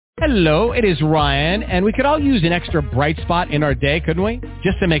Hello, it is Ryan, and we could all use an extra bright spot in our day, couldn't we?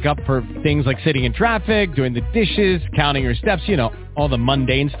 Just to make up for things like sitting in traffic, doing the dishes, counting your steps, you know, all the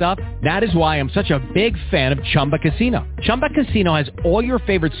mundane stuff. That is why I'm such a big fan of Chumba Casino. Chumba Casino has all your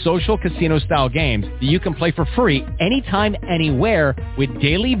favorite social casino-style games that you can play for free anytime, anywhere with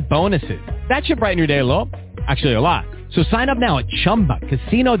daily bonuses. That should brighten your day a little. Actually, a lot. So sign up now at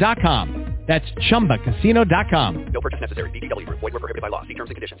ChumbaCasino.com. That's ChumbaCasino.com. No purchase necessary. VGW Group. Void where prohibited by law. See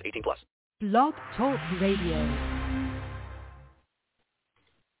terms and conditions. 18+. Blog Talk Radio.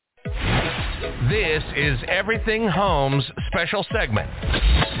 This is Everything Home's special segment.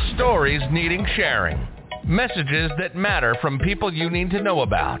 Stories needing sharing. Messages that matter from people you need to know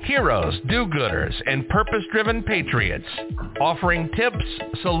about. Heroes, do-gooders, and purpose-driven patriots. Offering tips,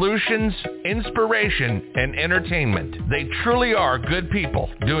 solutions, inspiration, and entertainment. They truly are good people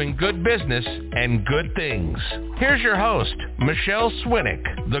doing good business and good things. Here's your host, Michelle Swinnick,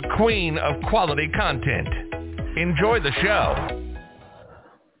 the queen of quality content. Enjoy the show.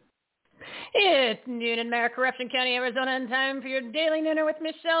 It's noon in Maricorruption County, Arizona, and time for your daily nooner with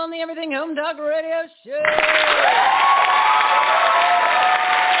Michelle on the Everything Home Talk Radio Show.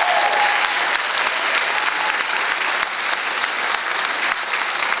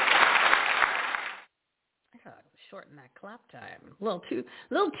 Shorten that clap time. A little too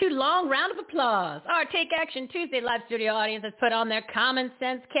long. Round of applause. Our Take Action Tuesday live studio audience has put on their common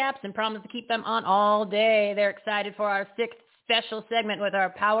sense caps and promised to keep them on all day. They're excited for our sixth special segment with our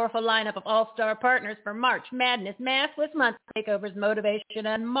powerful lineup of all-star partners for March Madness Maskless Month Takeovers, Motivation,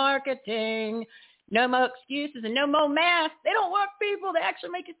 and Marketing. No more excuses and no more masks. They don't work, people. They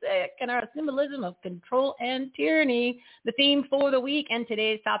actually make you sick and are a symbolism of control and tyranny. The theme for the week and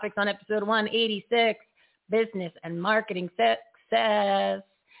today's topics on episode 186, Business and Marketing Success,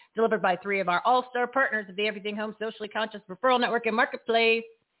 delivered by three of our all-star partners of the Everything Home Socially Conscious Referral Network and Marketplace.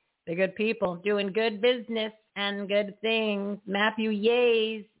 They're good people doing good business and good things. Matthew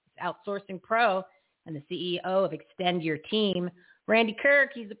Yays, outsourcing pro and the CEO of Extend Your Team. Randy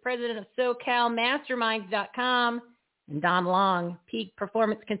Kirk, he's the president of SoCalMasterminds.com. And Don Long, peak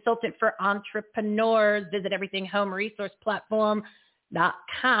performance consultant for entrepreneurs. Visit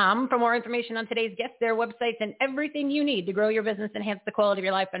everythinghomeresourceplatform.com for more information on today's guests, their websites, and everything you need to grow your business, enhance the quality of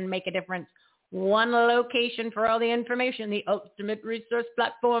your life, and make a difference. One location for all the information, the ultimate resource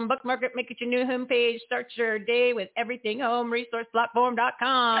platform. Bookmark it, make it your new homepage. Start your day with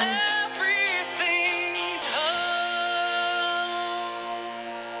everythinghomeresourceplatform.com. Everything's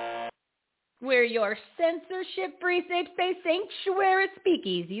home. We're your censorship-free safe space sanctuary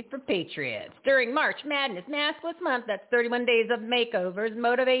speakeasy for patriots. During March Madness Maskless Month, that's 31 days of makeovers,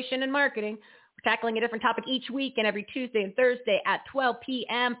 motivation, and marketing. Tackling a different topic each week and every Tuesday and Thursday at 12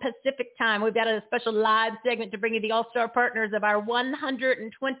 p.m. Pacific time. We've got a special live segment to bring you the all-star partners of our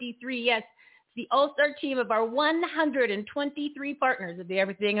 123, yes, the all-star team of our 123 partners of the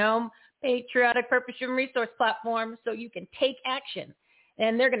Everything Home Patriotic Purpose-Driven Resource Platform so you can take action.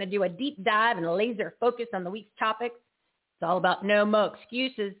 And they're going to do a deep dive and a laser focus on the week's topics. It's all about no more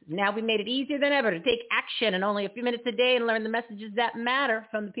excuses. Now we made it easier than ever to take action in only a few minutes a day and learn the messages that matter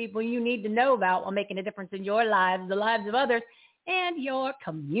from the people you need to know about while making a difference in your lives, the lives of others, and your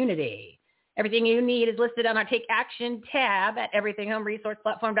community. Everything you need is listed on our Take Action tab at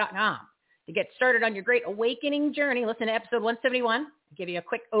everythinghomeresourceplatform.com. To get started on your great awakening journey, listen to episode 171. I'll give you a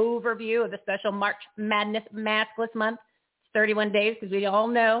quick overview of the special March Madness Maskless Month. It's 31 days because we all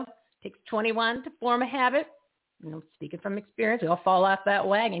know it takes 21 to form a habit. You know, speaking from experience, we all fall off that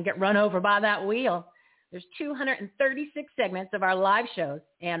wagon, get run over by that wheel. There's 236 segments of our live shows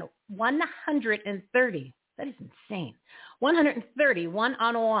and 130, that is insane, 130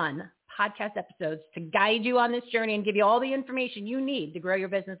 one-on-one podcast episodes to guide you on this journey and give you all the information you need to grow your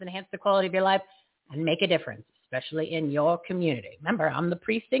business, enhance the quality of your life, and make a difference, especially in your community. Remember, I'm the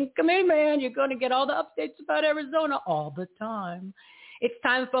precinct committee man. You're going to get all the updates about Arizona all the time. It's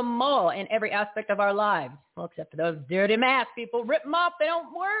time for more in every aspect of our lives. Well, except for those dirty masks. People rip them off. They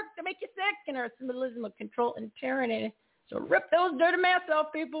don't work. They make you sick and are a symbolism of control and tyranny. So rip those dirty masks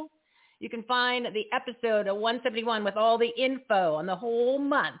off, people. You can find the episode of 171 with all the info on the whole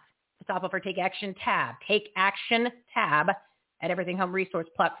month at the top of our Take Action tab. Take Action tab at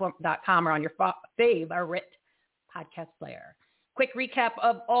everythinghomeresourceplatform.com or on your favorite podcast player. Quick recap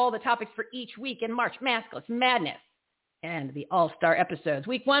of all the topics for each week in March Maskless Madness and the all-star episodes.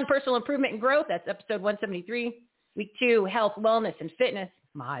 Week 1, personal improvement and growth. That's episode 173. Week 2, health, wellness, and fitness.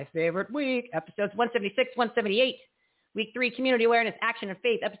 My favorite week. Episodes 176, 178. Week 3, community awareness, action, and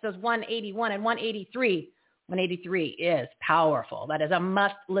faith. Episodes 181 and 183. 183 is powerful. That is a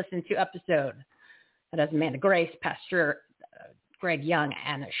must-listen to episode. That has Amanda Grace, Pastor Greg Young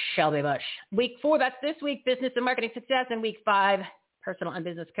and Shelby Bush. Week 4, that's this week, business and marketing success, and week 5, personal and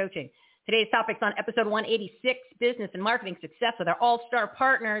business coaching. Today's topics on episode 186, business and marketing success with our all-star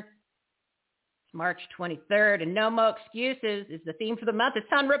partners. It's March 23rd, and no more excuses is the theme for the month. It's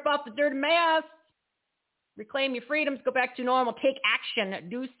time to rip off the dirty mask. Reclaim your freedoms, go back to normal, take action,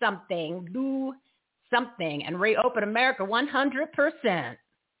 do something, and reopen America 100%.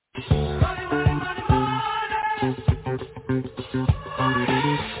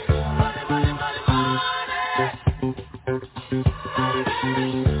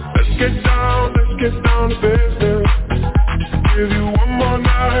 Get down to business. Give you one more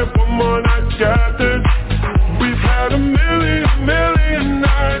night, got this. We've had a million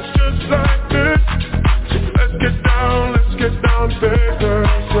nights just like this. So let's get down to business.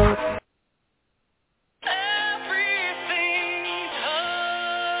 Everything's home.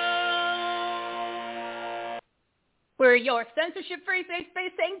 We're your censorship-free safe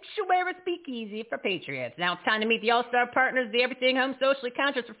space sanctuary speakeasy for patriots. Now it's time to meet the all-star partners of the Everything Home Socially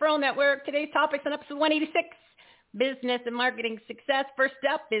Conscious Referral Network. Today's topics on episode 186, business and marketing success. First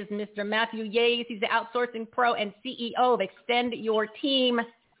up is Mr. Matthew Yates. He's the outsourcing pro and CEO of Extend Your Team,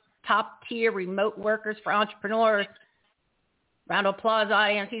 top-tier remote workers for entrepreneurs. Round of applause,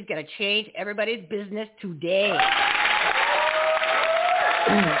 audience. He's going to change everybody's business today.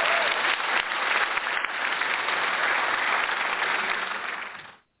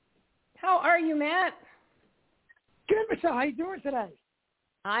 How are you, Matt? Good, Michelle. How are you doing today?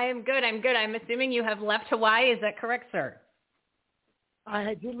 I am good. I'm assuming you have left Hawaii. Is that correct, sir?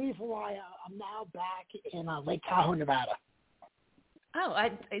 I did leave Hawaii. I'm now back in Lake Tahoe, Nevada. Oh,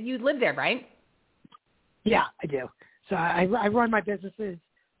 you live there, right? Yeah, I do. So I run my businesses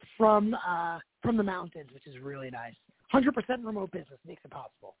from the mountains, which is really nice. 100% remote business makes it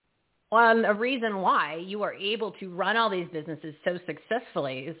possible. Well, and the reason why you are able to run all these businesses so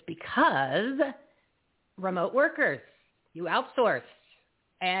successfully is because remote workers, you outsource.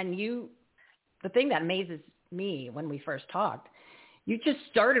 And the thing that amazes me when we first talked, you just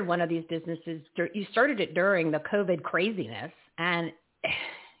started one of these businesses. You started it during the COVID craziness, and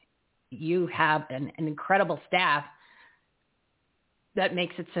you have an incredible staff that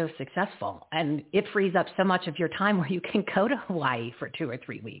makes it so successful. And it frees up so much of your time where you can go to Hawaii for 2 or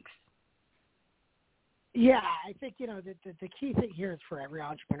 3 weeks. Yeah, I think, the key thing here is for every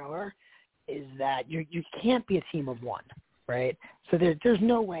entrepreneur is that you can't be a team of one, right? So there's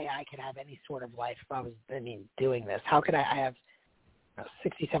no way I could have any sort of life if I was, doing this. How could I have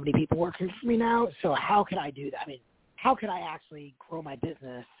 60, 70 people working for me now? So how could I do that? How could I actually grow my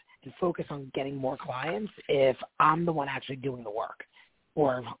business and focus on getting more clients if I'm the one actually doing the work,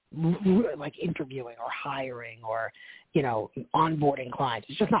 or like interviewing or hiring or, onboarding clients?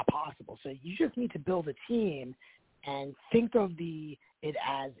 It's just not possible. So you just need to build a team and think of it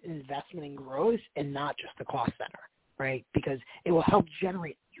as an investment in growth and not just a cost center, right? Because it will help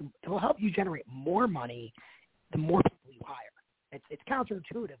you generate more money the more people you hire. It's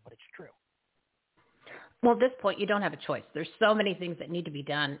counterintuitive, but it's true. Well, at this point, you don't have a choice. There's so many things that need to be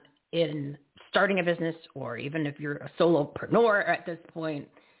done in starting a business, or even if you're a solopreneur at this point,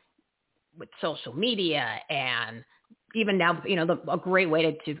 with social media, and even now, a great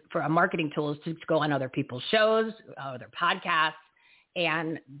way for a marketing tool is to go on other people's shows, other podcasts,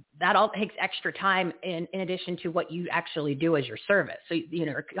 and that all takes extra time in addition to what you actually do as your service. So,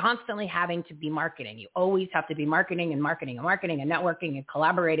 you're constantly having to be marketing. You always have to be marketing and networking and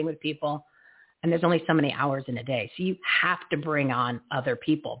collaborating with people. And there's only so many hours in a day. So you have to bring on other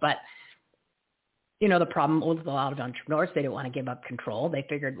people. But, the problem with a lot of entrepreneurs, they don't want to give up control. They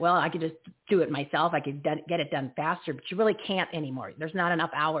figured, well, I could just do it myself. I could get it done faster. But you really can't anymore. There's not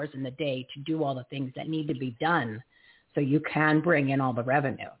enough hours in the day to do all the things that need to be done so you can bring in all the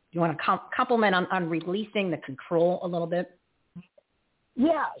revenue. You want to compliment on releasing the control a little bit?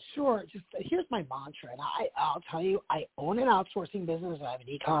 Yeah, sure. Just here's my mantra. And I'll tell you, I own an outsourcing business. I have an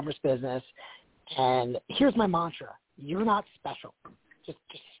e-commerce business. And here's my mantra. You're not special. Just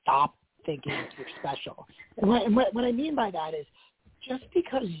stop thinking you're special. And what I mean by that is, just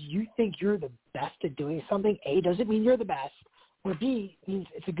because you think you're the best at doing something, A, doesn't mean you're the best, or B, means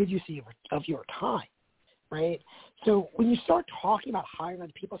it's a good use of your time, right? So when you start talking about hiring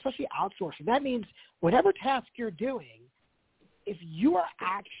other people, especially outsourcing, that means whatever task you're doing, if you are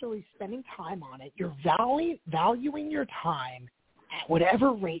actually spending time on it, you're valuing your time at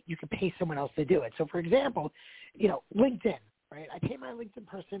whatever rate you can pay someone else to do it. So, for example, LinkedIn, right? I pay my LinkedIn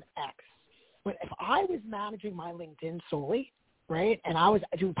person X. But if I was managing my LinkedIn solely, right, and I was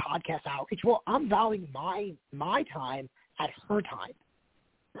doing podcast outreach, well, I'm valuing my time at her time,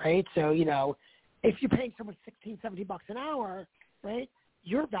 right? So, if you're paying someone $16, $17 an hour, right?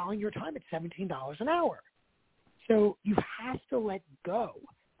 You're valuing your time at $17 an hour. So you have to let go,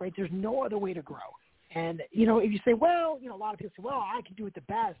 right? There's no other way to grow. And, you know, if you say, well, you know, a lot of people say, well, I can do it the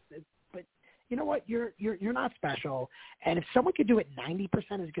best. But you know what? You're not special. And if someone could do it 90%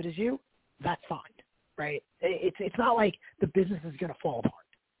 as good as you, that's fine, right? It's not like the business is going to fall apart.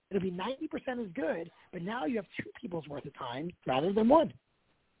 It'll be 90% as good, but now you have two people's worth of time rather than one.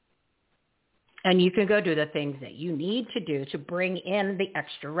 And you can go do the things that you need to do to bring in the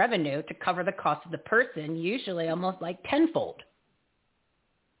extra revenue to cover the cost of the person, usually almost like tenfold.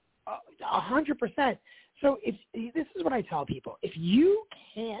 100%. So this is what I tell people. If you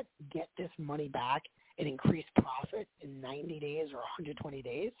can't get this money back and increase profit in 90 days or 120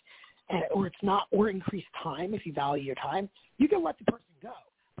 days, or increase time if you value your time, you can let the person go.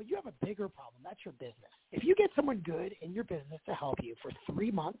 But you have a bigger problem. That's your business. If you get someone good in your business to help you for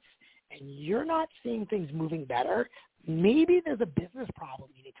 3 months and you're not seeing things moving better, maybe there's a business problem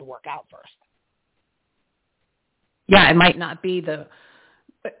you need to work out first. Yeah, it might not be the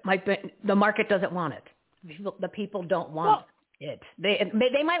market doesn't want it. The people don't want it.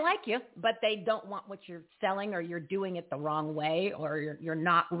 They might like you, but they don't want what you're selling, or you're doing it the wrong way, or you're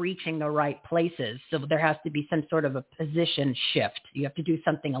not reaching the right places. So there has to be some sort of a position shift. You have to do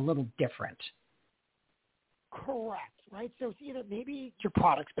something a little different. Correct, right? So it's either maybe your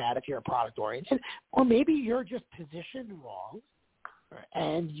product's bad if you're a product oriented, or maybe you're just positioned wrong,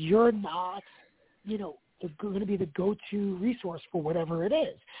 and you're not, you know, going to be the go-to resource for whatever it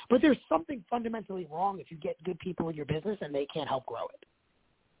is. But there's something fundamentally wrong if you get good people in your business and they can't help grow it.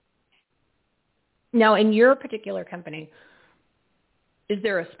 Now, in your particular company, is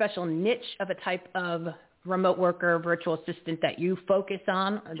there a special niche of a type of remote worker, virtual assistant that you focus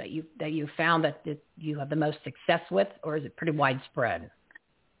on, or that you found that you have the most success with, or is it pretty widespread?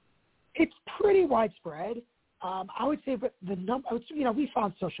 It's pretty widespread. I would say, but we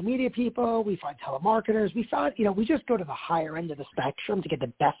found social media people, we find telemarketers, we just go to the higher end of the spectrum to get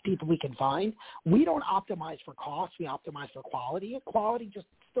the best people we can find. We don't optimize for cost, we optimize for quality. Quality just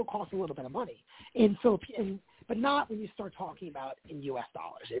still costs a little bit of money. But not when you start talking about in U.S.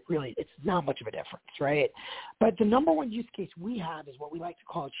 dollars. It's not much of a difference, right? But the number one use case we have is what we like to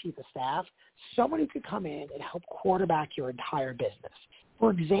call a chief of staff, someone who could come in and help quarterback your entire business. For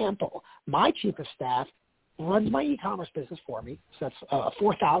example, my chief of staff runs my e-commerce business for me. So that's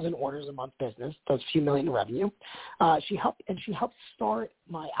 4,000 orders a month business, does a few million in revenue. She helped start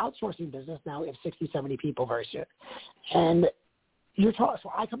my outsourcing business. Now we have 60, 70 people very soon. And so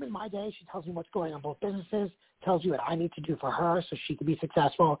I come in my day, she tells me what's going on both businesses, tells you what I need to do for her so she can be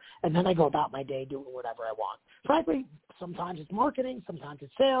successful, and then I go about my day doing whatever I want. Frankly, sometimes it's marketing, sometimes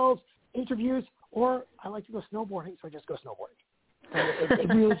it's sales, interviews, or I like to go snowboarding, so I just go snowboarding. It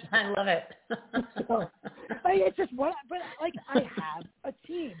really just, I love it. It's just what, but like I have a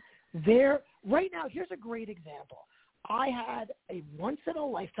team there right now. Here's a great example. I had a once in a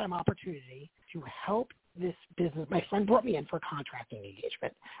lifetime opportunity to help this business. My friend brought me in for a contracting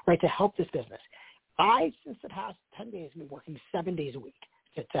engagement, right, to help this business. Since the past 10 days, have been working 7 days a week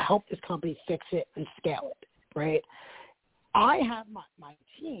to help this company fix it and scale it, right? I have my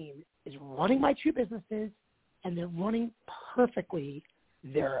team running my two businesses, and they're running perfectly.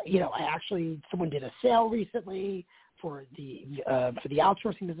 Someone did a sale recently for the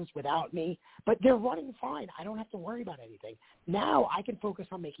outsourcing business without me, but they're running fine. I don't have to worry about anything. Now I can focus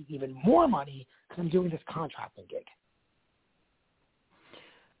on making even more money because I'm doing this contracting gig.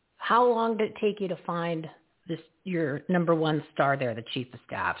 How long did it take you to find your number one star there, the chief of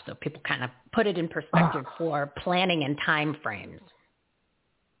staff, so people kind of put it in perspective for planning and time frames?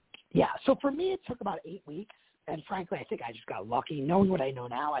 Yeah, so for me, it took about 8 weeks. And frankly, I think I just got lucky. Knowing what I know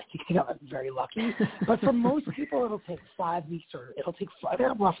now, I think I got very lucky. But for most people, it'll take 5 weeks, or it'll take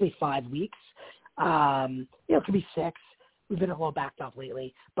roughly 5 weeks. It could be 6. We've been a little backed up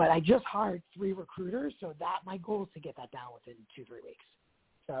lately. But I just hired 3 recruiters, so that my goal is to get that down within 2-3 weeks.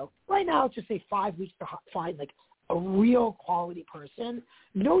 So right now, it's just say 5 weeks to find like a real quality person.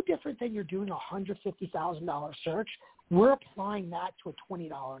 No different than you're doing a $150,000 search. We're applying that to a $20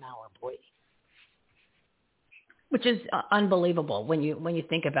 an hour employee. Which is unbelievable when you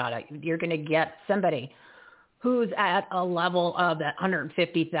think about it. You're going to get somebody who's at a level of that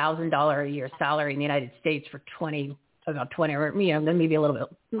 $150,000 a year salary in the United States for about 20, or then maybe a little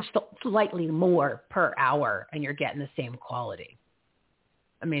bit, slightly more per hour, and you're getting the same quality.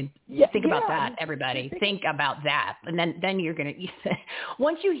 I mean, think about that, everybody. Think about that. And then you're going to,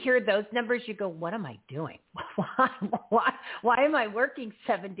 once you hear those numbers, you go, what am I doing? Why am I working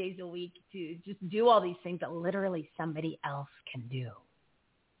 7 days a week to just do all these things that literally somebody else can do?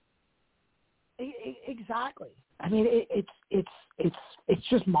 Exactly. I mean, it's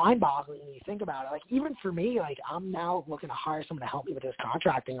just mind-boggling when you think about it. Like, even for me, like, I'm now looking to hire someone to help me with this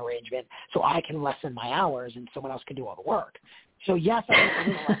contracting arrangement so I can lessen my hours and someone else can do all the work. So yes, I make a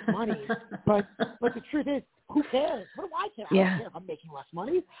little less money, but the truth is, who cares? What do I care? I don't care if I'm making less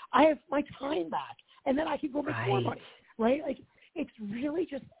money. I have my time back, and then I can go make more money, right? Like, it's really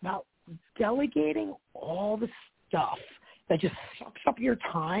just about delegating all the stuff that just sucks up your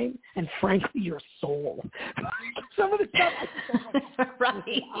time and, frankly, your soul. Some of the stuff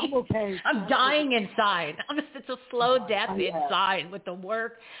right. I'm okay. I'm dying inside. It's a slow death inside with the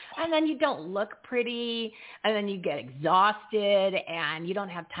work. And then you don't look pretty, and then you get exhausted, and you don't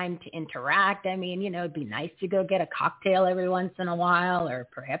have time to interact. I mean, it'd be nice to go get a cocktail every once in a while, or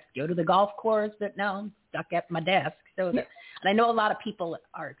perhaps go to the golf course, but no, I'm stuck at my desk. And I know a lot of people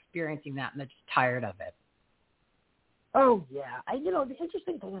are experiencing that, and they're just tired of it. Oh, yeah. The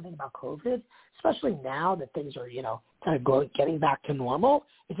interesting thing I think about COVID, especially now that things are, kind of getting back to normal,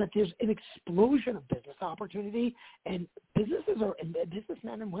 is that there's an explosion of business opportunity, and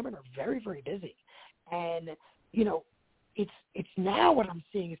businessmen and women are very, very busy. And, it's now what I'm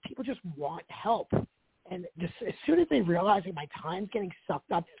seeing is people just want help. And as soon as they realize that my time's getting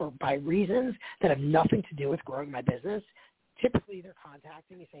sucked up by reasons that have nothing to do with growing my business, typically they're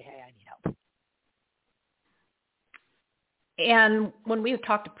contacting me and say, hey, I need help. And when we've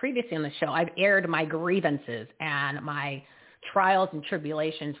talked previously on the show, I've aired my grievances and my trials and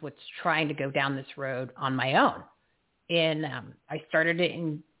tribulations with trying to go down this road on my own. I started it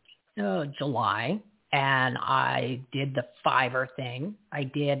in July, and I did the Fiverr thing. I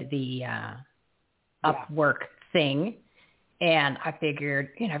did the Upwork thing, and I figured,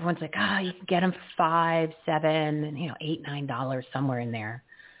 everyone's like, you can get them for $5, $7, and $8, $9, somewhere in there.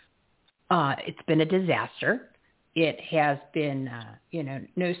 It's been a disaster. It has been,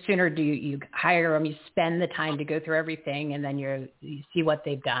 no sooner do you hire them, you spend the time to go through everything, and then you see what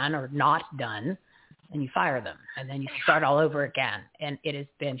they've done or not done, and you fire them, and then you start all over again. And it has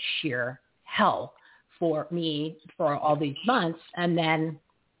been sheer hell for me for all these months. And then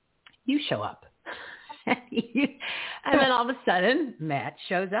you show up. And then all of a sudden, Matt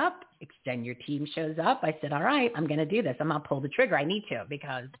shows up, Extend Your Team shows up. I said, all right, I'm going to do this. I'm going to pull the trigger. I need to,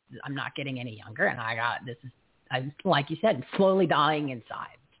 because I'm not getting any younger, and I'm, like you said, slowly dying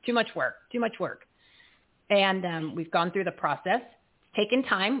inside. It's too much work. And we've gone through the process. It's taken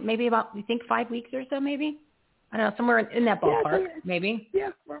time, maybe about, we think 5 weeks or so, maybe. I don't know, somewhere in that ballpark, maybe.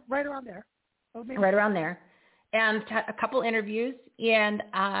 Yeah, right around there. Oh, right around there. And a couple interviews, and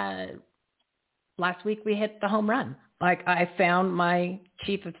last week we hit the home run. Like, I found my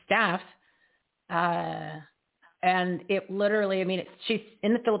chief of staff, and it literally, she's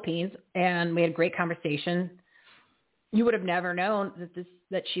in the Philippines, and we had a great conversation. You would have never known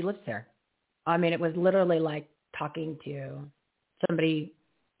that she lives there. It was literally like talking to somebody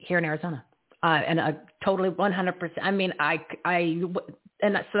here in Arizona, and a totally 100%.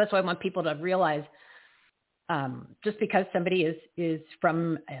 So that's why I want people to realize, just because somebody is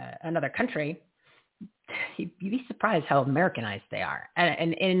from another country, you'd be surprised how Americanized they are.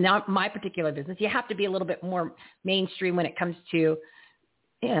 And in my particular business, you have to be a little bit more mainstream when it comes to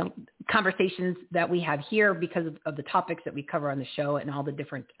conversations that we have here because of the topics that we cover on the show and all the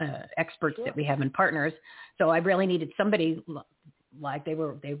different experts that we have and partners. So I really needed somebody like they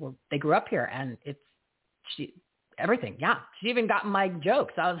grew up here, and everything. Yeah. She even got my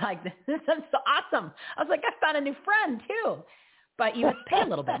jokes. I was like, this is so awesome. I was like, I found a new friend too, but you have to pay a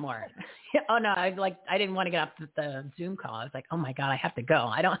little bit more. Oh no. I didn't want to get off the Zoom call. I was like, oh my God, I have to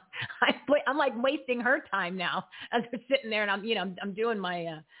go. I'm like wasting her time now as we're sitting there, and I'm doing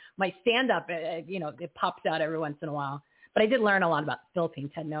my stand up. It pops out every once in a while, but I did learn a lot about the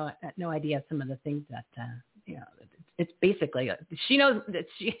Philippines. Had no idea some of the things that, it's basically, she knows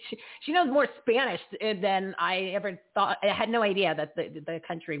more Spanish than I ever thought. I had no idea that the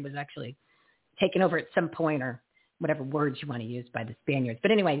country was actually taken over at some point, or whatever words you want to use, by the Spaniards. But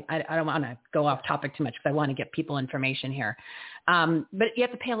anyway, I don't want to go off topic too much because I want to get people information here. But you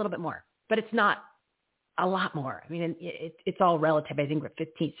have to pay a little bit more, but it's not a lot more. It's all relative. I think we're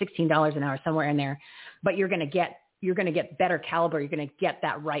 $16 an hour, somewhere in there, but you're going to get better caliber. You're going to get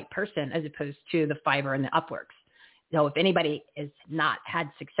that right person, as opposed to the Fiverr and the Upworks. So if anybody has not had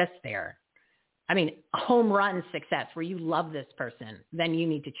success there, home run success where you love this person, then you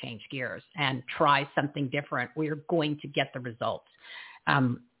need to change gears and try something different where you're going to get the results.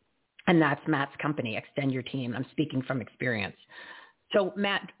 And that's Matt's company, Extend Your Team. I'm speaking from experience. So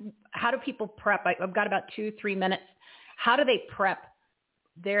Matt, how do people prep? I've got about 2-3 minutes. How do they prep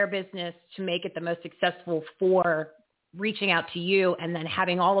their business to make it the most successful for reaching out to you and then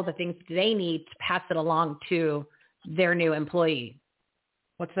having all of the things they need to pass it along to their new employee?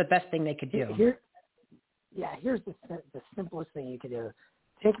 What's the best thing they could do? Here's the simplest thing you can do.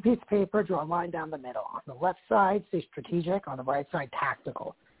 Take a piece of paper, draw a line down the middle. On the left side, say strategic. On the right side,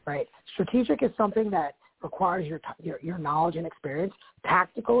 tactical. Right? Strategic is something that requires your knowledge and experience.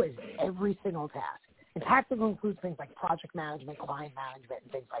 Tactical is every single task. And tactical includes things like project management, client management,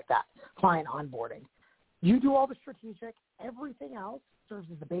 and things like that, client onboarding. You do all the strategic. Everything else serves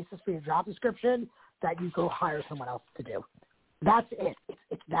as the basis for your job description that you go hire someone else to do. That's it.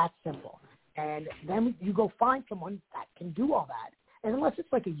 It's that simple. And then you go find someone that can do all that. And unless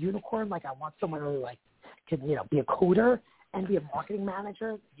it's like a unicorn, like I want someone who can be a coder and be a marketing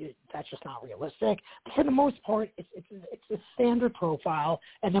manager, that's just not realistic. But for the most part, it's a standard profile,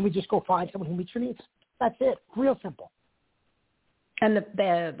 and then we just go find someone who meets your needs. That's it. Real simple. And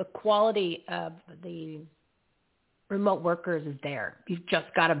the quality of the remote workers is there. You've just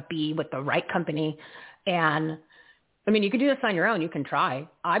got to be with the right company. And I mean, you can do this on your own. You can try.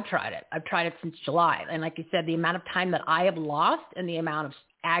 I've tried it. I've tried it since July. And like you said, the amount of time that I have lost and the amount of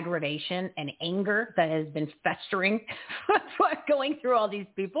aggravation and anger that has been festering going through all these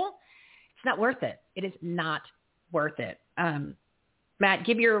people, it's not worth it. It is not worth it. Matt,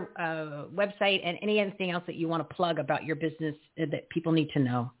 give your website and anything else that you want to plug about your business that people need to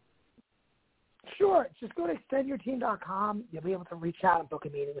know. Sure. Just go to extendyourteam.com. You'll be able to reach out and book a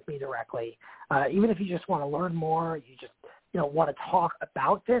meeting with me directly. Even if you just want to learn more, you just want to talk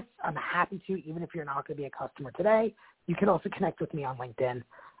about this, I'm happy to, even if you're not going to be a customer today. You can also connect with me on LinkedIn.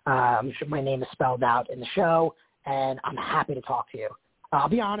 I'm sure my name is spelled out in the show, and I'm happy to talk to you. I'll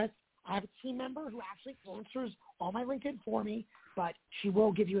be honest. I have a team member who actually answers all my LinkedIn for me, but she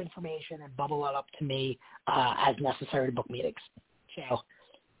will give you information and bubble it up to me as necessary to book meetings. So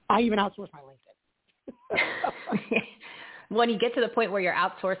I even outsource my LinkedIn. When you get to the point where you're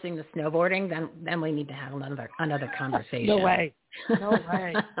outsourcing the snowboarding, then we need to have another conversation. No way.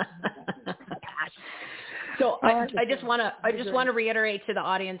 So I just want to reiterate to the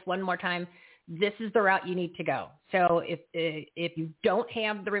audience one more time. This is the route you need to go. So if you don't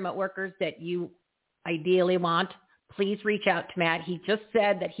have the remote workers that you ideally want, please reach out to Matt. He just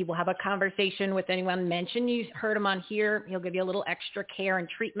said that he will have a conversation with anyone. Mention you heard him on here. He'll give you a little extra care and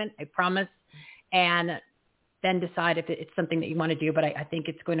treatment, I promise. And then decide if it's something that you want to do. But I think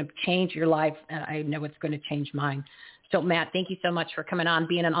it's going to change your life. And I know it's going to change mine. So, Matt, thank you so much for coming on,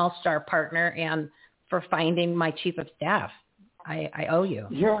 being an all-star partner, and for finding my chief of staff. I owe you.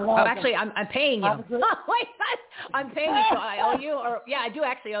 You're welcome. Oh, actually, I'm paying you. Oh, wait, I'm paying you, so I owe you? Or yeah, I do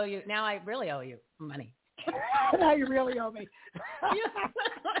actually owe you. Now I really owe you money. Now you really owe me.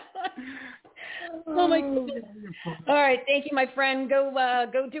 Oh my goodness. All right, thank you, my friend. Go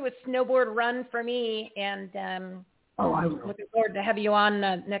do a snowboard run for me, and I'm looking forward to having you on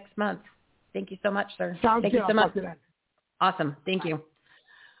next month. Thank you so much, sir. Sounds thank good. you so much. Awesome. Thank you.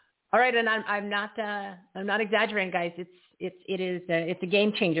 All right, and I'm not exaggerating, guys. It's a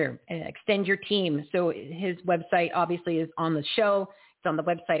game changer. Extend your team. So his website obviously is on the show. It's on the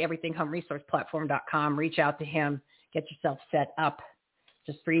website, everythinghomeresourceplatform.com. Reach out to him. Get yourself set up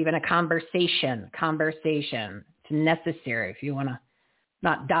just for even a conversation. It's necessary if you want to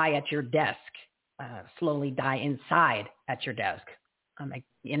not die at your desk, slowly die inside at your desk,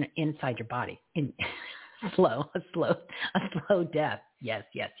 inside your body. A slow death. Yes.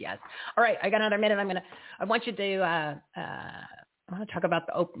 All right, I got another minute. I want you to, I want to talk about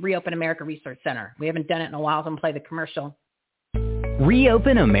the Reopen America Resource Center. We haven't done it in a while, so I'm going to play the commercial.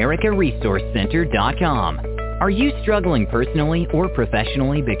 ReopenAmericaResourceCenter.com. Are you struggling personally or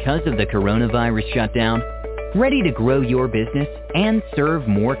professionally because of the coronavirus shutdown? Ready to grow your business and serve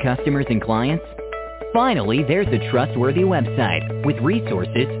more customers and clients? Finally, there's a trustworthy website with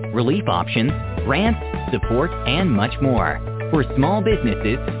resources, relief options, grants, support, and much more for small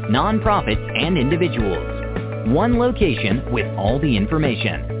businesses, nonprofits, and individuals. One location with all the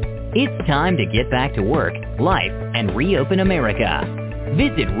information. It's time to get back to work, life, and reopen America.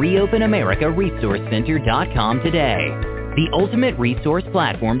 Visit ReopenAmericaResourceCenter.com today. The ultimate resource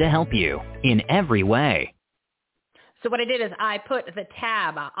platform to help you in every way. So what I did is I put the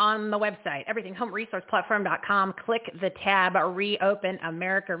tab on the website, everythinghomeresourceplatform.com. Click the tab, Reopen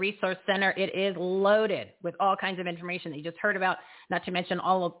America Resource Center. It is loaded with all kinds of information that you just heard about, not to mention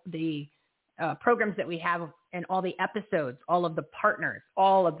all of the programs that we have and all the episodes, all of the partners,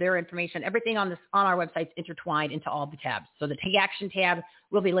 all of their information. Everything on our website is intertwined into all the tabs. So the Take Action tab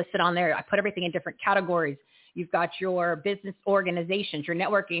will be listed on there. I put everything in different categories. You've got your business organizations, your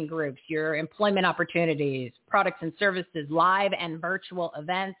networking groups, your employment opportunities, products and services, live and virtual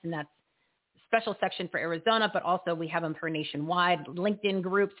events, and that's a special section for Arizona, but also we have them for nationwide, LinkedIn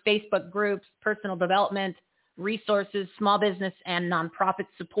groups, Facebook groups, personal development, resources, small business, and nonprofit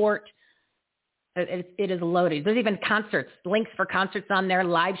support. It is loaded. There's even concerts, links for concerts on there,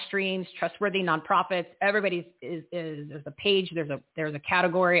 live streams, trustworthy nonprofits. Everybody's there's a page, there's a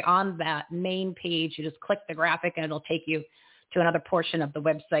category on that main page. You just click the graphic and it'll take you to another portion of the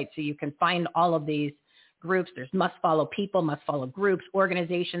website so you can find all of these groups. There's must follow people, must follow groups,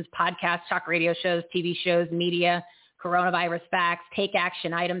 organizations, podcasts, talk radio shows, TV shows, media, coronavirus facts, take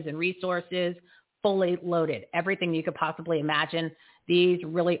action items and resources, fully loaded. Everything you could possibly imagine. These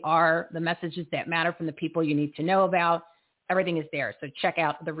really are the messages that matter from the people you need to know about. Everything is there. So check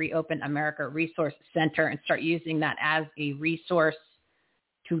out the Reopen America Resource Center and start using that as a resource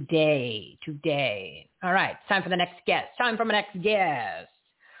today. All right. Time for the next guest.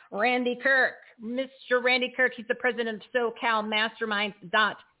 Randy Kirk. Mr. Randy Kirk. He's the president of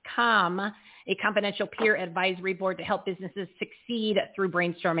SoCalMasterminds.com, a confidential peer advisory board to help businesses succeed through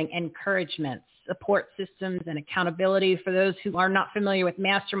brainstorming encouragement, support systems, and accountability. For those who are not familiar with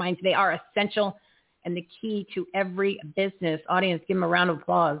masterminds, they are essential and the key to every business. Audience, give him a round of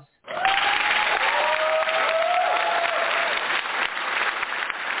applause.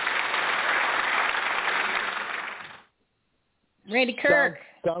 Randy Kirk.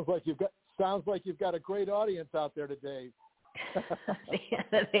 Sounds like you've got a great audience out there today.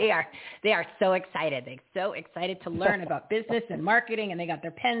 They are so excited. They're so excited to learn about business and marketing, and they got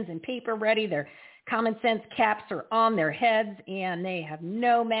their pens and paper ready. Their common sense caps are on their heads, and they have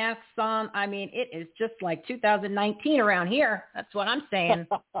no masks on. I mean, it is just like 2019 around here. That's what I'm saying.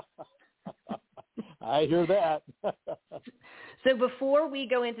 I hear that. So before we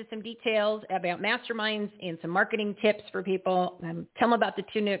go into some details about masterminds and some marketing tips for people, tell them about the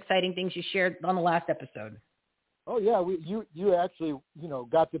two new exciting things you shared on the last episode. Oh yeah, you actually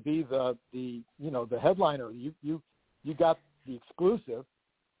got to be the headliner. You got the exclusive.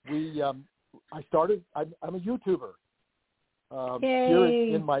 I'm a YouTuber.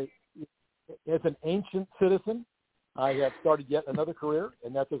 Here as an ancient citizen, I have started yet another career,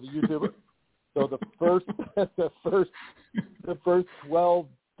 and that's as a YouTuber. So the first 12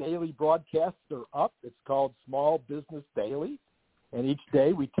 daily broadcasts are up. It's called Small Business Daily, and each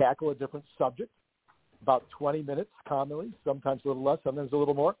day we tackle a different subject. About 20 minutes commonly, sometimes a little less, sometimes a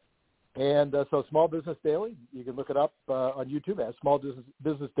little more. And so Small Business Daily, you can look it up on YouTube as Small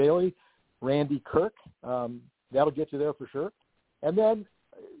Business Daily, Randy Kirk. That'll get you there for sure. And then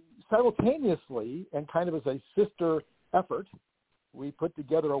simultaneously, and kind of as a sister effort, we put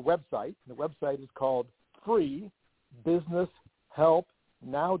together a website. The website is called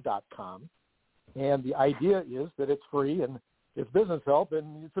freebusinesshelpnow.com. And the idea is that it's free and it's business help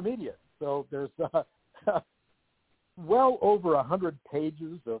and it's immediate. So there's well over 100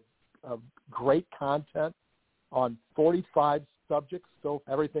 pages of great content on 45 subjects. So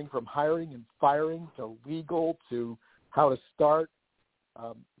everything from hiring and firing to legal to how to start,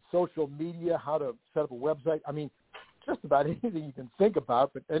 social media, how to set up a website. I mean, just about anything you can think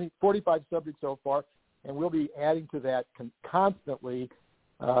about, but 45 subjects so far, and we'll be adding to that constantly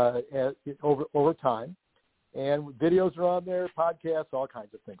over time. And videos are on there, podcasts, all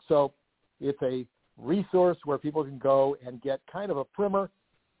kinds of things. So it's a resource where people can go and get kind of a primer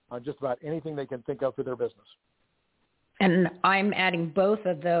on just about anything they can think of for their business. And I'm adding both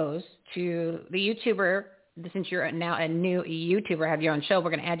of those to the YouTuber. Since you're now a new YouTuber, have your own show, we're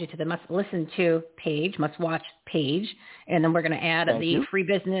going to add you to the must listen to page, must watch page. And then we're going to add free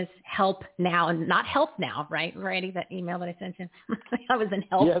business help now, and not help now, right, Randy? That email that I sent you. I was in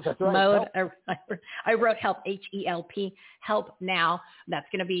help mode. Help. I wrote help, HELP, help now. That's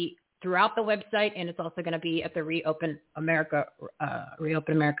going to be throughout the website, and it's also going to be at the Reopen America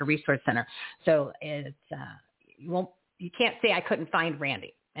Resource Center. So it's you can't say I couldn't find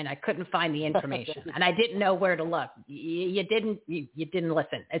Randy. And I couldn't find the information, and I didn't know where to look. You didn't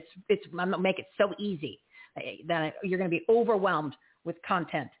listen. I'm gonna make it so easy that you're going to be overwhelmed with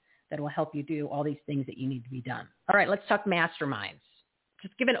content that will help you do all these things that you need to be done. All right, let's talk masterminds.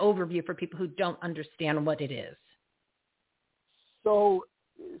 Just give an overview for people who don't understand what it is. So,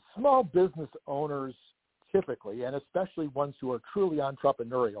 small business owners typically, and especially ones who are truly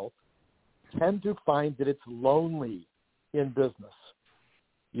entrepreneurial, tend to find that it's lonely in business.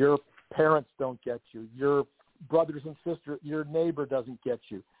 Your parents don't get you. Your brothers and sisters, your neighbor doesn't get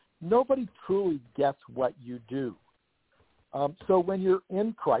you. Nobody truly gets what you do. So when you're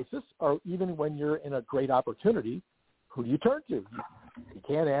in crisis, or even when you're in a great opportunity, who do you turn to? You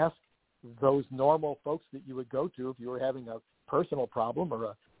can't ask those normal folks that you would go to if you were having a personal problem or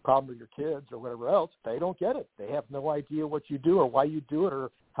a problem with your kids or whatever else. They don't get it. They have no idea what you do or why you do it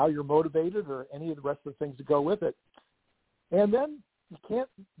or how you're motivated or any of the rest of the things that go with it. And then you can't,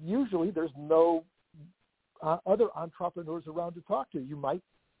 usually there's no other entrepreneurs around to talk to. You might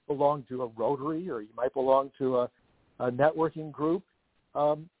belong to a Rotary, or you might belong to a networking group,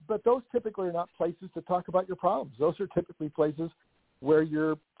 but those typically are not places to talk about your problems. Those are typically places where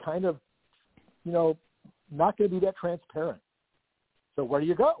you're kind of, not going to be that transparent. So where do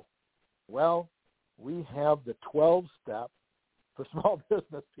you go? Well, we have the 12-step for small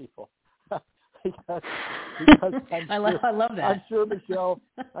business people. because I love that. I'm sure, Michelle,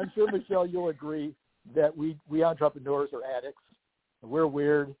 you'll agree that we entrepreneurs are addicts. We're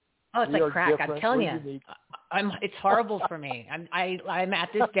weird. Oh, it's we like crack. I'm telling you, unique. it's horrible for me. I'm at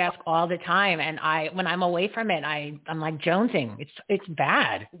this desk all the time, and when I'm away from it, I'm like jonesing. It's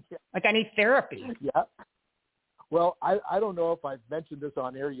bad. Yeah. Like I need therapy. Yeah. Well, I don't know if I've mentioned this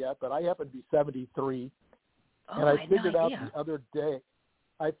on air yet, but I happen to be 73, and I figured out the other day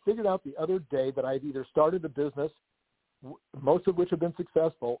that I've either started a business, most of which have been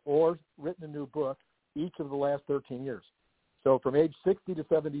successful, or written a new book each of the last 13 years. So from age 60 to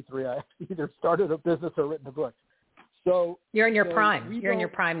 73, I either started a business or written a book. So you're in your prime. You're in your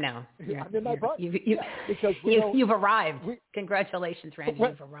prime now. I'm in my prime. Because you've arrived. Congratulations, Randy.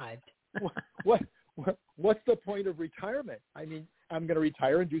 You've arrived. What's the point of retirement? I mean, I'm going to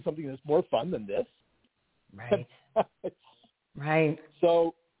retire and do something that's more fun than this. Right. Right.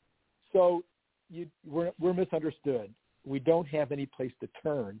 So we're misunderstood. We don't have any place to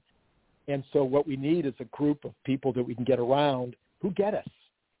turn. And so what we need is a group of people that we can get around who get us.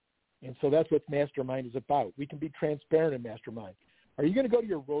 And so that's what Mastermind is about. We can be transparent in Mastermind. Are you going to go to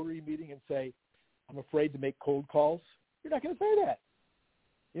your Rotary meeting and say, I'm afraid to make cold calls? You're not going to say that.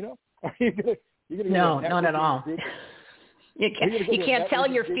 Are you going to No, not at all. Group? You can't tell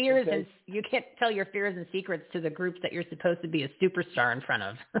your fears and you can't tell your fears and secrets to the groups that you're supposed to be a superstar in front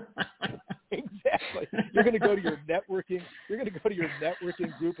of. Exactly. You're going to go to your networking. You're going to go to your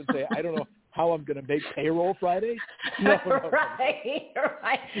networking group and say, I don't know how I'm going to make payroll Friday. No. Right.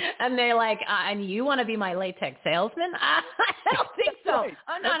 And they're like, and you want to be my latex salesman? I don't think so. Right.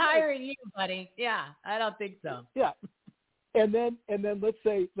 I'm not hiring you, buddy. Yeah, I don't think so. Yeah. And then let's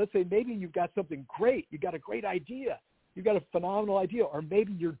say maybe you've got something great. You got a great idea. You got a phenomenal idea, or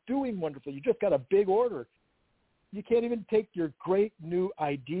maybe you're doing wonderful. You just got a big order. You can't even take your great new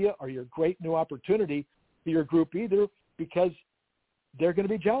idea or your great new opportunity to your group either, because they're going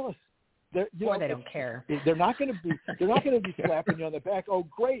to be jealous. They don't care. They're not going to be slapping you on the back. Oh,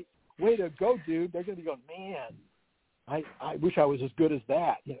 great, way to go, dude. They're going to be going, man, I wish I was as good as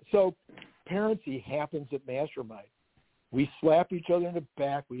that. So parenting happens at Mastermind. We slap each other in the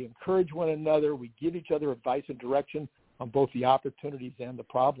back. We encourage one another. We give each other advice and direction on both the opportunities and the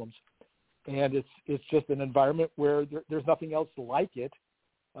problems. And it's just an environment where there's nothing else like it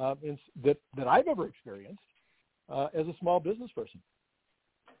that I've ever experienced as a small business person.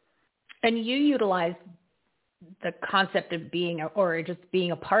 And you utilize the concept of being a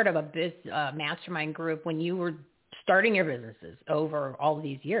part of a mastermind group when you were starting your businesses over all of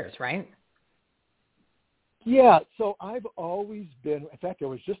these years, right? Yeah, so I've always been, in fact, I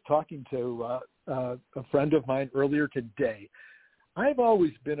was just talking to a friend of mine earlier today. I've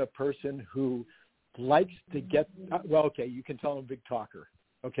always been a person who likes to get, you can tell I'm a big talker,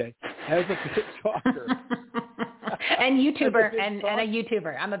 okay? As a big talker. And YouTuber, and a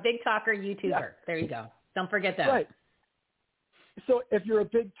YouTuber. I'm a big talker, YouTuber. Yeah. There you go. Don't forget that. Right. So if you're a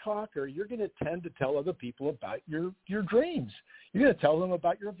big talker, you're going to tend to tell other people about your dreams. You're going to tell them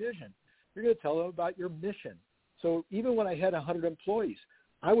about your vision. You're going to tell them about your mission. So even when I had 100 employees,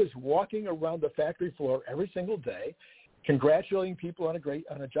 I was walking around the factory floor every single day, congratulating people on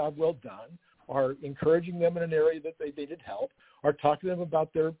a job well done, or encouraging them in an area that they needed help, or talking to them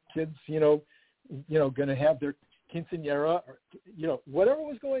about their kids, going to have their quinceañera, or, whatever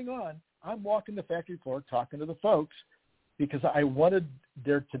was going on. I'm walking the factory floor talking to the folks because I wanted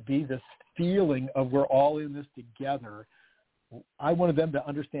there to be this feeling of we're all in this together. I wanted them to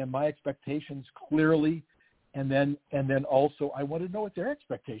understand my expectations clearly, and then also I wanted to know what their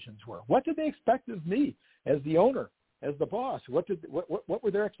expectations were. What did they expect of me as the owner, as the boss? What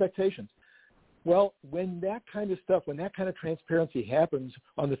were their expectations? Well, when that kind of transparency happens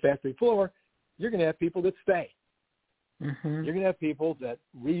on the factory floor, you're going to have people that stay. Mm-hmm. You're going to have people that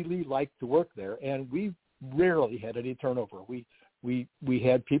really like to work there, and we rarely had any turnover. We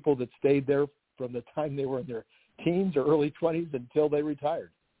had people that stayed there from the time they were in their teens or early 20s until they retired.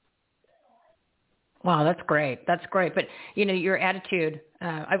 Wow, that's great. That's great. But, your attitude,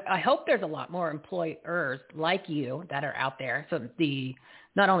 I hope there's a lot more employers like you that are out there. So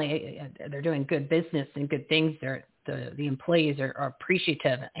not only they're doing good business and good things, the employees are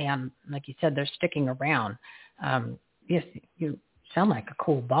appreciative. And like you said, they're sticking around. Yes, you sound like a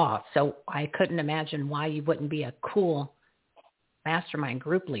cool boss. So I couldn't imagine why you wouldn't be a cool mastermind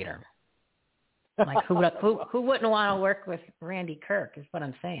group leader. Like who wouldn't want to work with Randy Kirk is what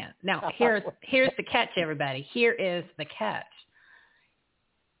I'm saying. Now here's the catch, everybody. Here is the catch.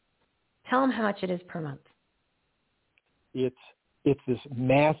 Tell them how much it is per month. It's this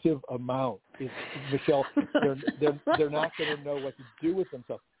massive amount. Michelle, they're not going to know what to do with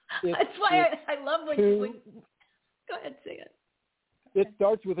themselves. That's why I love when you go ahead, say it. It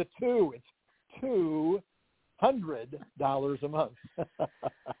starts with a 2. It's $200 a month.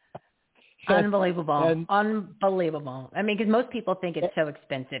 Unbelievable. Unbelievable. I mean, because most people think it's so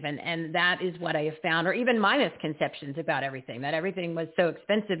expensive, and that is what I have found, or even my misconceptions about everything, that everything was so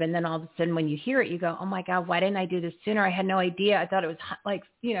expensive, and then all of a sudden when you hear it, you go, oh my God, why didn't I do this sooner? I had no idea. I thought it was like,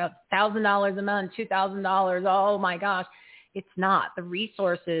 $1,000 a month, $2,000. Oh my gosh. It's not. The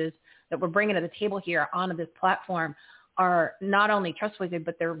resources that we're bringing to the table here onto this platform are not only trustworthy,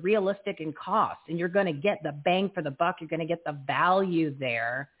 but they're realistic in cost, and you're going to get the bang for the buck. You're going to get the value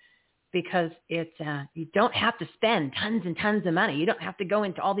there. Because it's you don't have to spend tons and tons of money. You don't have to go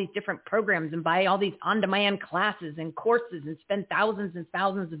into all these different programs and buy all these on-demand classes and courses and spend thousands and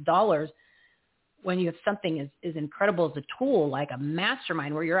thousands of dollars when you have something as incredible as a tool like a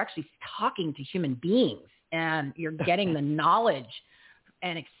mastermind where you're actually talking to human beings and you're getting the knowledge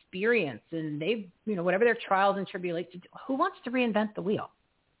and experience, and they've, whatever their trials and tribulations. Who wants to reinvent the wheel?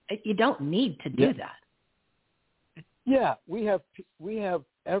 You don't need to do that. Yeah, we have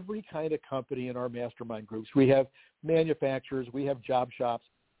every kind of company in our mastermind groups. We have manufacturers, we have job shops,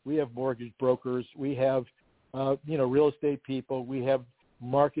 we have mortgage brokers, we have real estate people, we have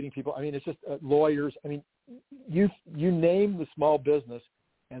marketing people. I mean, it's just lawyers. I mean, you name the small business,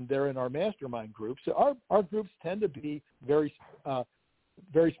 and they're in our mastermind groups. So our groups tend to be very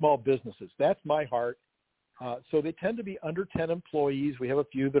small businesses. That's my heart. So they tend to be under 10 employees. We have a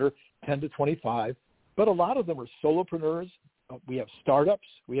few that are 10 to 25, but a lot of them are solopreneurs. We have startups.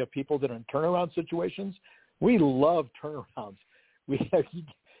 We have people that are in turnaround situations. We love turnarounds. We have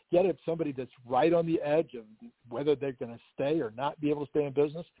get at somebody that's right on the edge of whether they're going to stay or not be able to stay in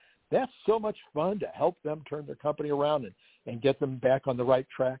business. That's so much fun to help them turn their company around and get them back on the right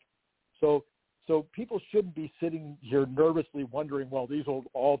track. So people shouldn't be sitting here nervously wondering, well, these will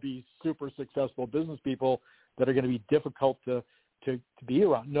all be super successful business people that are going to be difficult to be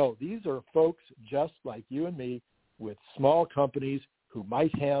around. No, these are folks just like you and me with small companies who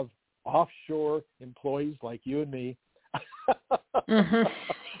might have offshore employees like you and me. Mm-hmm.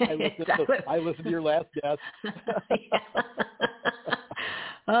 I listened to your last guest.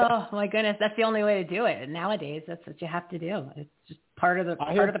 Oh my goodness, that's the only way to do it. And nowadays, that's what you have to do. It's just part of the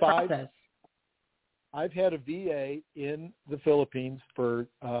process. I've had a VA in the Philippines for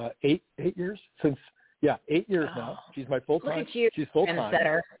 8 years since. Yeah, 8 years now. She's my full-time. Look at you, she's full-time.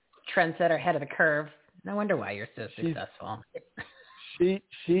 Trendsetter, head of the curve. No wonder why you're so successful.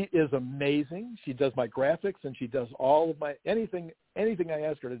 She is amazing. She does my graphics, and she does all of my anything I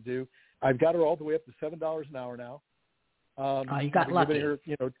ask her to do. I've got her all the way up to $7 an hour now. You got lucky.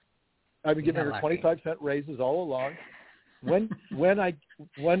 I've been giving her 25-cent raises all along.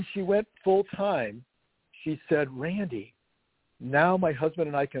 When she went full-time, she said, Randy, now my husband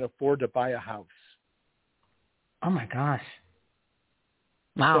and I can afford to buy a house. Oh, my gosh.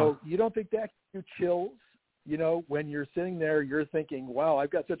 Wow. So you don't think that gives you chills? When you're sitting there, you're thinking, wow,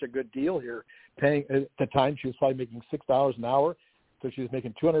 I've got such a good deal here. Paying at the time, she was probably making $6 an hour. So she was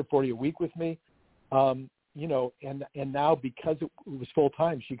making $240 a week with me. And now because it was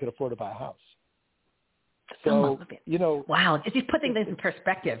full-time, she could afford to buy a house. So, wow. It's just putting things in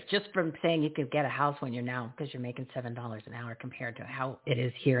perspective, just from saying you could get a house when you're now, because you're making $7 an hour compared to how it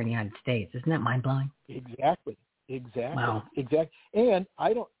is here in the United States. Isn't that mind-blowing? Exactly. Wow. Exactly. And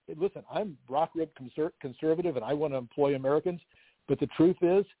I'm rock rib conservative, and I want to employ Americans. But the truth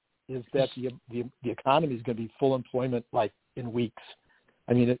is that the economy is going to be full employment like in weeks.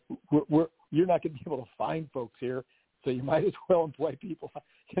 I mean, you're not going to be able to find folks here, so you might as well employ people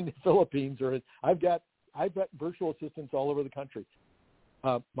in the Philippines. I've got virtual assistants all over the country.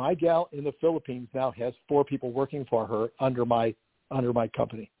 My gal in the Philippines now has 4 people working for her under my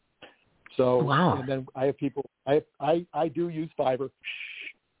company. So, wow. And then I have people. I do use Fiverr.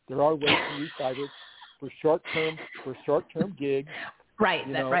 There are ways to use Fiverr for short term gigs. Right.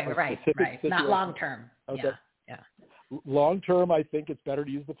 Right. Not long term. Okay. Yeah. Long term, I think it's better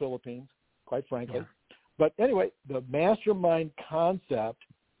to use the Philippines, quite frankly. Yeah. But anyway, the mastermind concept,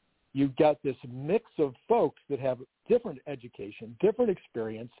 you've got this mix of folks that have different education, different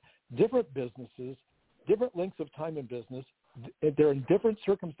experience, different businesses, different lengths of time in business. They're in different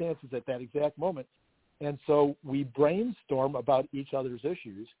circumstances at that exact moment. And so we brainstorm about each other's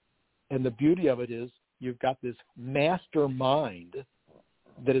issues. And the beauty of it is you've got this mastermind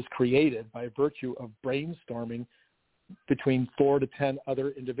that is created by virtue of brainstorming between 4 to 10 other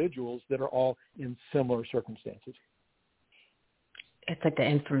individuals that are all in similar circumstances. It's like the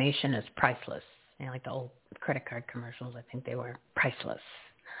information is priceless. Like the old credit card commercials, I think they were priceless.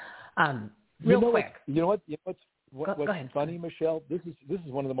 Real quick. What's funny, Michelle? This is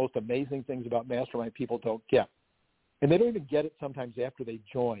one of the most amazing things about mastermind people don't get. And they don't even get it sometimes after they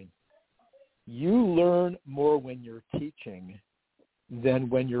join. You learn more when you're teaching than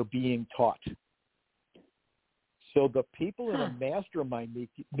when you're being taught. So the people in a mastermind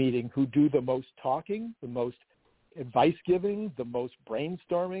meeting who do the most talking, the most advice giving, the most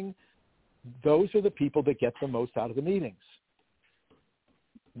brainstorming, those are the people that get the most out of the meetings.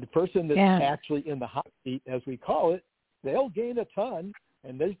 The person that's actually in the hot seat, as we call it, they'll gain a ton,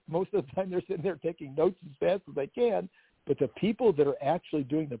 and most of the time they're sitting there taking notes as fast as they can. But the people that are actually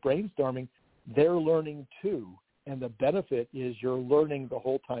doing the brainstorming, they're learning too. And the benefit is you're learning the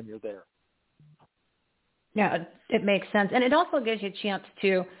whole time you're there. Yeah, it makes sense. And it also gives you a chance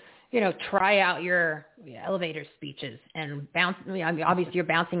to, try out your elevator speeches and bounce. Obviously you're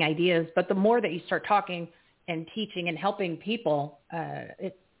bouncing ideas, but the more that you start talking and teaching and helping people,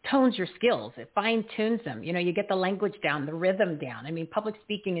 it tones your skills. It fine tunes them. You get the language down, the rhythm down. I mean, public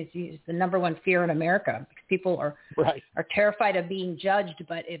speaking is the number one fear in America because people are terrified of being judged.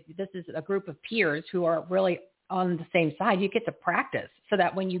 But if this is a group of peers who are really on the same side, you get to practice so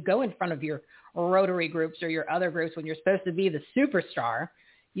that when you go in front of your Rotary groups or your other groups, when you're supposed to be the superstar,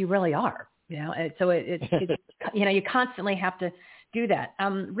 you really are, And so it's you constantly have to do that.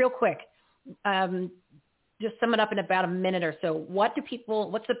 Real quick, just sum it up in about a minute or so. What's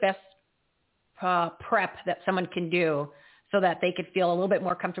the best prep that someone can do so that they could feel a little bit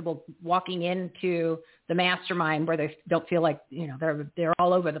more comfortable walking into the mastermind where they don't feel like, they're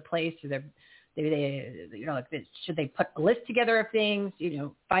all over the place, or should they put a list together of things,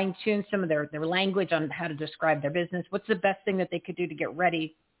 fine tune some of their language on how to describe their business? What's the best thing that they could do to get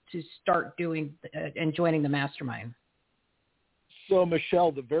ready to start doing and joining the mastermind? So,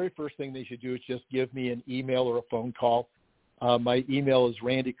 Michelle, the very first thing they should do is just give me an email or a phone call. My email is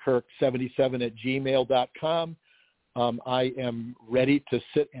randykirk77@gmail.com. I am ready to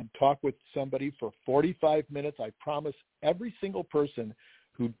sit and talk with somebody for 45 minutes. I promise every single person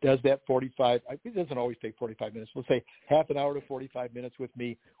who does that 45, it doesn't always take 45 minutes. We'll say half an hour to 45 minutes with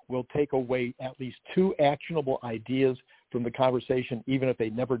me will take away at least 2 actionable ideas from the conversation, even if they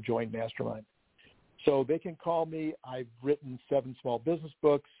never join Mastermind. So they can call me. I've written 7 small business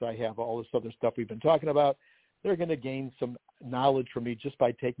books. I have all this other stuff we've been talking about. They're going to gain some knowledge from me just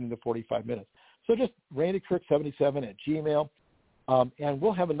by taking the 45 minutes. So just randykirk77@gmail. And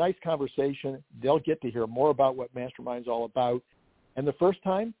we'll have a nice conversation. They'll get to hear more about what Mastermind's all about. And the first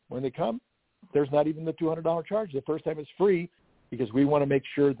time when they come, there's not even the $200 charge. The first time it's free because we want to make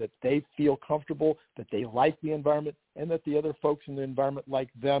sure that they feel comfortable, that they like the environment, and that the other folks in the environment like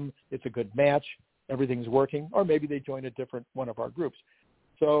them. It's a good match. Everything's working. Or maybe they join a different one of our groups.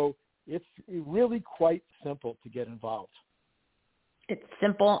 So it's really quite simple to get involved. It's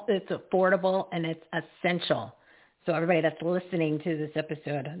simple, it's affordable, and it's essential. So everybody that's listening to this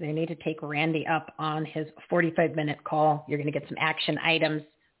episode, they need to take Randy up on his 45-minute call. You're going to get some action items.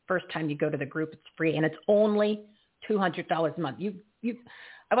 First time you go to the group, it's free, and it's only $200 a month. I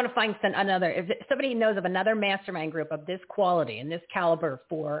want to find another. If somebody knows of another mastermind group of this quality and this caliber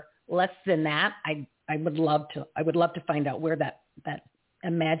for less than that, I would love to. I would love to find out where that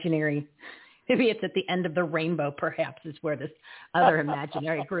imaginary. Maybe it's at the end of the rainbow. Perhaps is where this other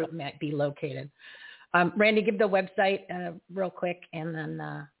imaginary group might be located. Randy, give the website real quick, and then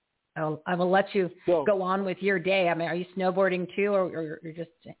I will let you go on with your day. I mean, are you snowboarding too, or you're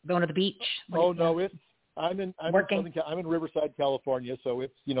just going to the beach? I'm in Riverside, California, so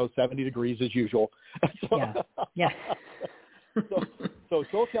it's 70 degrees as usual. Yeah. So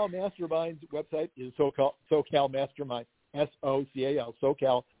SoCal Mastermind's website is SoCal Mastermind, SOCAL,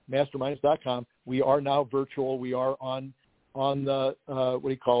 SoCalMasterminds.com. We are now virtual. We are on the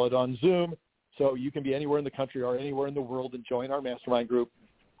on Zoom. So you can be anywhere in the country or anywhere in the world and join our mastermind group,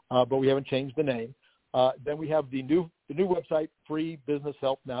 but we haven't changed the name. Then we have the new website,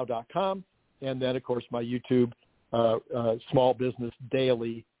 freebusinesshelpnow.com, and then, of course, my YouTube Small Business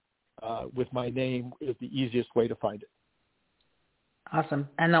Daily with my name is the easiest way to find it. Awesome.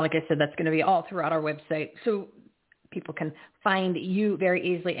 And like I said, that's going to be all throughout our website, so people can find you very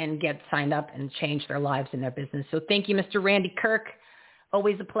easily and get signed up and change their lives and their business. So thank you, Mr. Randy Kirk.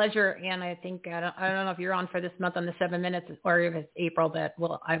 always a pleasure. And I think, I don't know if you're on for this month on the 7 minutes or if it's April, but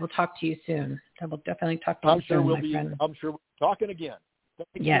I will talk to you soon. I will definitely talk to you soon, my friend. I'm sure we'll be talking again.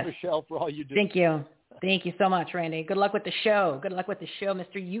 Thank you, Michelle, for all you do. Thank you. Thank you so much, Randy. Good luck with the show. Good luck with the show,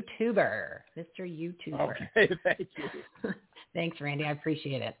 Mr. YouTuber. Mr. YouTuber. Okay, thank you. Thanks, Randy. I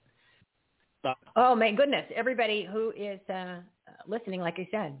appreciate it. Bye. Oh, my goodness. Everybody who is listening, like I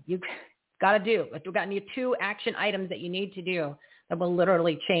said, you've got to do. We've gotten you 2 action items that you need to do that will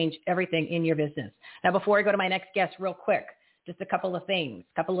literally change everything in your business. Now, before I go to my next guest real quick, just a couple of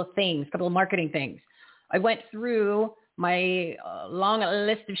marketing things. I went through my long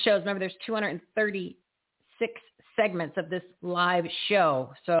list of shows. Remember, there's 236 segments of this live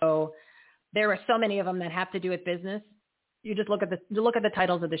show. So there are so many of them that have to do with business. You just look at the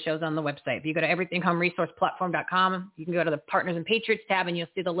titles of the shows on the website. If you go to everythinghomeresourceplatform.com, you can go to the Partners and Patriots tab and you'll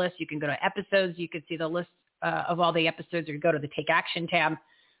see the list. You can go to episodes. You can see the list of all the episodes, or you go to the Take Action tab.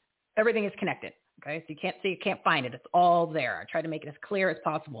 Everything is connected. Okay, so you can't find it. It's all there. I try to make it as clear as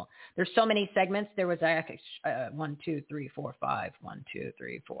possible. There's so many segments. There was 1, 2, 3, 4, 5, 1, 2,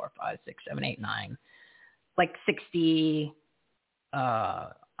 3, 4, 5, 6, 7, 8, 9, like 60.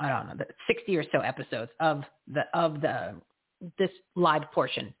 I don't know, 60 or so episodes of this live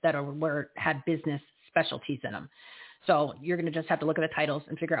portion that had business specialties in them. So you're going to just have to look at the titles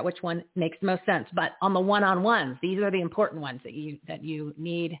and figure out which one makes the most sense. But on the one-on-ones, these are the important ones that you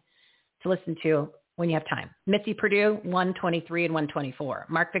need to listen to when you have time. Missy Purdue, 123 and 124.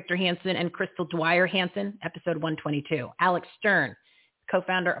 Mark Victor Hansen and Crystal Dwyer Hansen, episode 122. Alex Stern,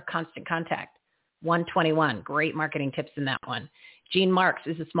 co-founder of Constant Contact, 121. Great marketing tips in that one. Gene Marks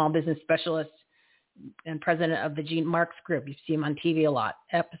is a small business specialist and president of the Gene Marks Group. You see him on TV a lot.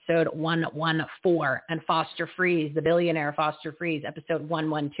 Episode 114. And Foster Freeze, the billionaire Foster Freeze, episode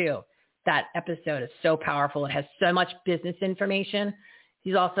 112. That episode is so powerful. It has so much business information.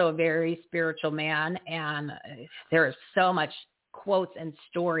 He's also a very spiritual man, and there is so much quotes and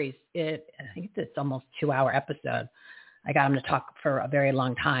stories. I think it's almost a 2-hour episode. I got him to talk for a very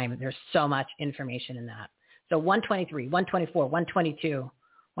long time. There's so much information in that. So 123, 124, 122,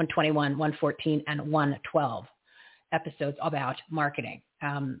 121, 114, and 112 episodes about marketing.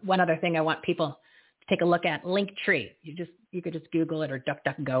 One other thing I want people to take a look at, Linktree. You could just Google it or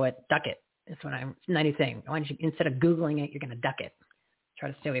DuckDuckGo it. Duck it. That's what I'm not saying. Why don't you, instead of Googling it, you're going to duck it. Try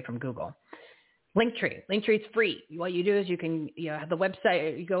to stay away from Google. Linktree. Linktree is free. What you do is you have the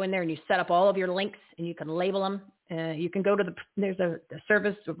website. You go in there and you set up all of your links and you can label them. You can go to there's a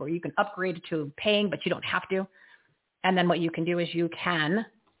service where you can upgrade to paying, but you don't have to. And then what you can do is you can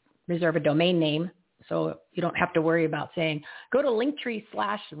reserve a domain name. So you don't have to worry about saying, go to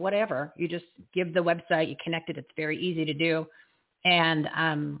Linktree/whatever. You just give the website, you connect it. It's very easy to do. And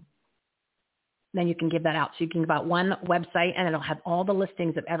then you can give that out. So you can give out one website and it'll have all the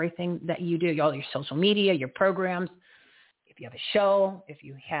listings of everything that you do, all your social media, your programs. If you have a show, if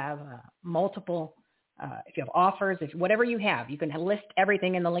you have multiple, if you have offers, whatever you have, you can list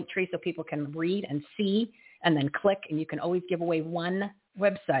everything in the Linktree so people can read and see and then click. And you can always give away one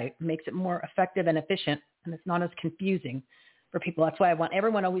website. It makes it more effective and efficient, and it's not as confusing for people. That's why I want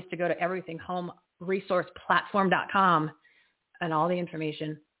everyone always to go to everythinghomeresourceplatform.com and all the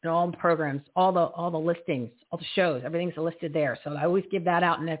information and all the programs, all the listings, all the shows, everything's listed there. So I always give that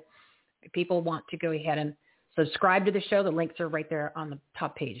out. And if people want to go ahead and subscribe to the show, the links are right there on the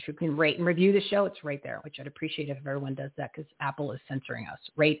top page. If you can rate and review the show, it's right there, which I'd appreciate if everyone does that because Apple is censoring us.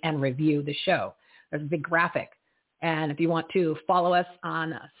 Rate and review the show. There's a big graphic. And if you want to follow us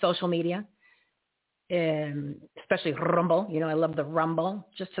on social media, especially Rumble, I love the Rumble,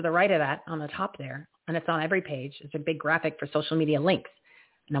 just to the right of that on the top there. And it's on every page. It's a big graphic for social media links.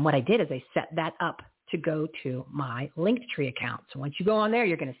 And then what I did is I set that up to go to my Linktree account. So once you go on there,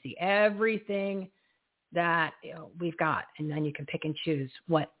 you're going to see everything that we've got. And then you can pick and choose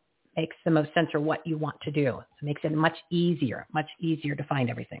what makes the most sense or what you want to do. So it makes it much easier to find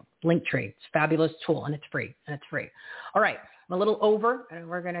everything. Linktree, it's a fabulous tool and it's free. All right, I'm a little over and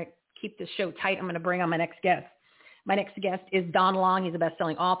we're going to keep this show tight. I'm going to bring on my next guest. My next guest is Don Long. He's a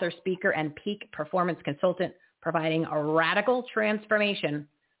best-selling author, speaker, and peak performance consultant, providing a radical transformation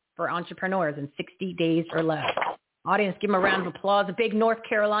for entrepreneurs in 60 days or less. Audience, give him a round of applause. A big North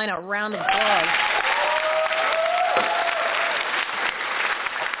Carolina round of applause.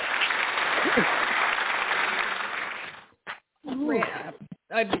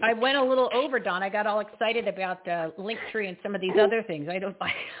 I went a little over, Don. I got all excited about Linktree and some of these other things. I was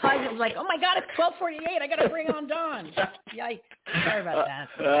like, oh my God, it's 12:48. I got to bring on Don. Yikes! Sorry about that.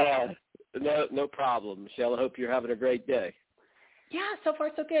 No problem, Michelle. I hope you're having a great day. Yeah, so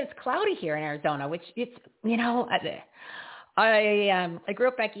far so good. It's cloudy here in Arizona, which it's I grew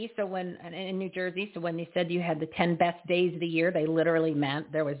up back east, so in New Jersey, so when they said you had the 10 best days of the year, they literally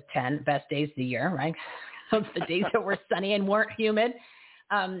meant there was 10 best days of the year, right? Those are the days that were sunny and weren't humid.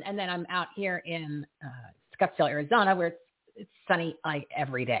 And then I'm out here in Scottsdale, Arizona, where it's sunny like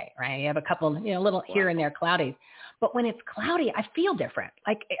every day, right? You have a couple, little here and there cloudies. But when it's cloudy, I feel different.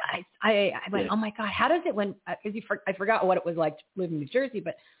 Like I went, oh my God, how does it I forgot what it was like to live in New Jersey,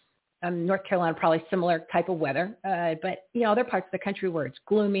 but North Carolina, probably similar type of weather. But, other parts of the country where it's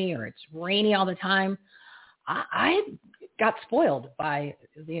gloomy or it's rainy all the time, I got spoiled by,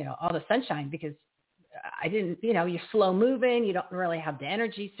 all the sunshine because I didn't, you're slow moving. You don't really have the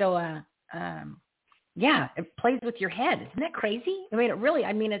energy. So, it plays with your head. Isn't that crazy?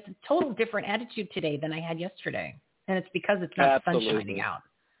 It's a total different attitude today than I had yesterday. And it's because it's not sun shining out.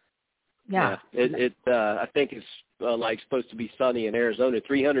 Yeah. I think it's like supposed to be sunny in Arizona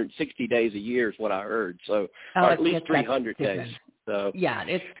 360 days a year is what I heard. So, or at least 300 days. So yeah,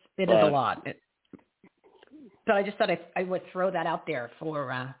 it is a lot. But I just thought I would throw that out there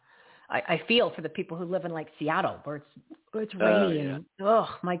for, I feel for the people who live in like Seattle where it's rainy and, oh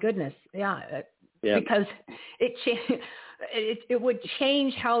my goodness. Yeah. Because it would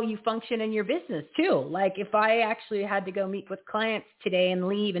change how you function in your business too. Like if I actually had to go meet with clients today and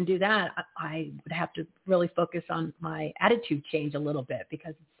leave and do that, I would have to really focus on my attitude change a little bit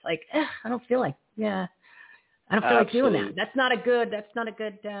because it's like, I don't feel like like doing that. That's not a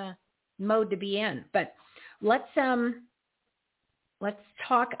good mode to be in. But let's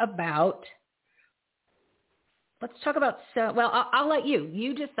talk about. I'll let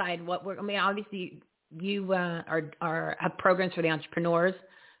you decide obviously you have programs for the entrepreneurs.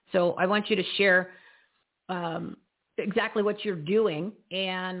 So I want you to share exactly what you're doing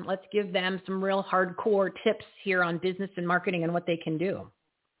and let's give them some real hardcore tips here on business and marketing and what they can do.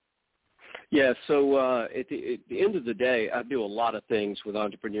 Yeah. So at the end of the day, I do a lot of things with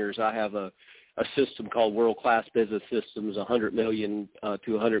entrepreneurs. I have a system called World Class Business Systems, 100 million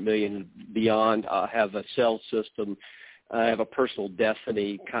to 100 million beyond. I have a sales system. I have a personal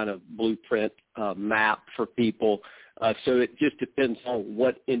destiny kind of blueprint map for people. So it just depends on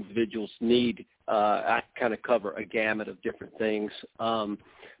what individuals need. I kind of cover a gamut of different things.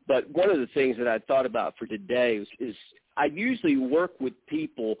 But one of the things that I thought about for today is I usually work with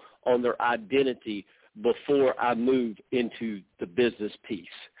people on their identity before I move into the business piece.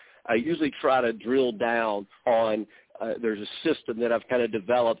 I usually try to drill down on, there's a system that I've kind of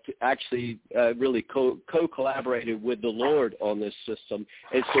developed, actually really co-collaborated with the Lord on this system.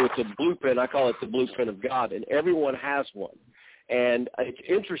 And so it's a blueprint. I call it the blueprint of God, and everyone has one. And it's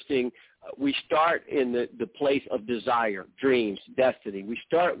interesting. We start in the place of desire, dreams, destiny. We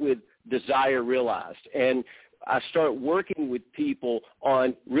start with desire realized. And I start working with people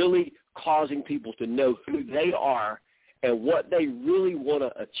on really causing people to know who they are and what they really want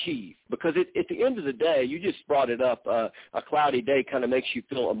to achieve. Because at the end of the day, you just brought it up, a cloudy day kind of makes you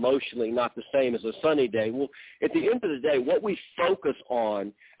feel emotionally not the same as a sunny day. Well, at the end of the day, what we focus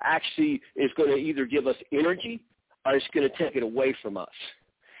on actually is going to either give us energy or it's going to take it away from us.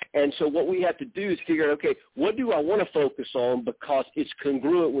 And so what we have to do is figure out, okay, what do I want to focus on because it's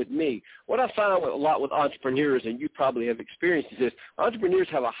congruent with me? What I find a lot with entrepreneurs, and you probably have experienced this, entrepreneurs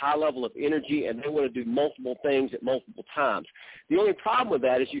have a high level of energy and they want to do multiple things at multiple times. The only problem with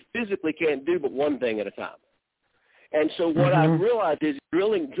that is you physically can't do but one thing at a time. And so what I realized is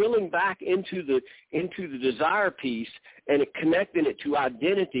drilling back into the desire piece and connecting it to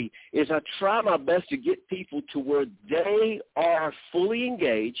identity is I try my best to get people to where they are fully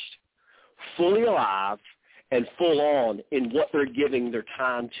engaged, fully alive, and full on in what they're giving their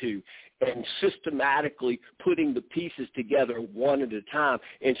time to, and systematically putting the pieces together one at a time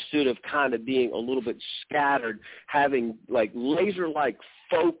instead of kind of being a little bit scattered, having like laser-like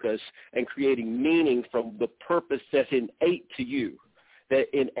focus and creating meaning from the purpose that's innate to you, that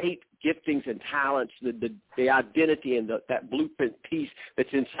innate giftings and talents, the identity and that blueprint piece that's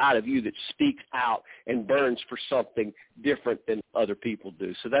inside of you that speaks out and burns for something different than other people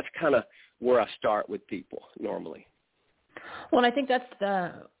do. So that's kind of where I start with people normally. Well, I think that's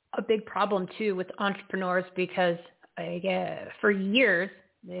a big problem too with entrepreneurs because for years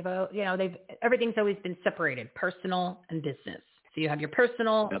everything's always been separated, personal and business. So you have your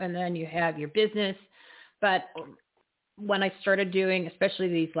personal and then you have your business. But when I started doing, especially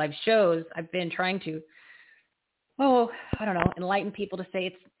these live shows, I've been trying to, enlighten people to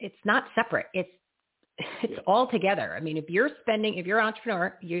say it's not separate. It's all together. I mean, if you're an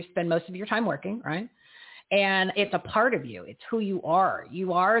entrepreneur, you spend most of your time working, right? And it's a part of you. It's who you are.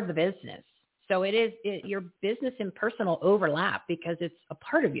 You are the business. So your business and personal overlap because it's a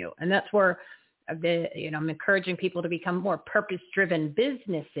part of you. And that's where I'm encouraging people to become more purpose-driven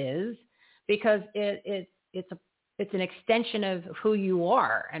businesses because it's an extension of who you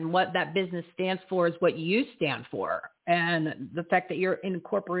are, and what that business stands for is what you stand for. And the fact that you're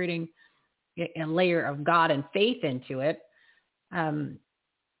incorporating a layer of God and faith into it,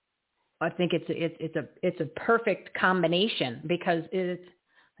 I think it's a perfect combination, because it's,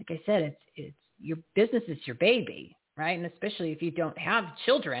 like I said, it's your business is your baby, right? And especially if you don't have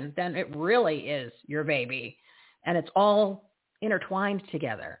children, then it really is your baby, and it's all intertwined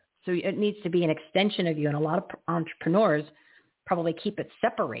together. So it needs to be an extension of you, and a lot of entrepreneurs probably keep it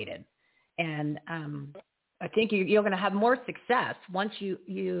separated. And I think you're going to have more success once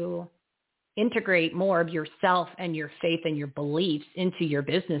you integrate more of yourself and your faith and your beliefs into your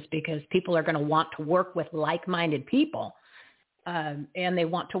business, because people are going to want to work with like-minded people, and they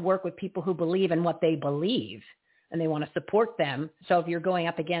want to work with people who believe in what they believe, and they want to support them. So if you're going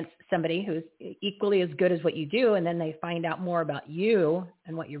up against somebody who's equally as good as what you do, and then they find out more about you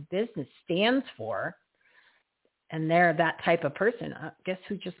and what your business stands for, and they're that type of person, guess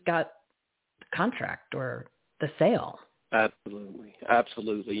who just got the contract or the sale? Absolutely.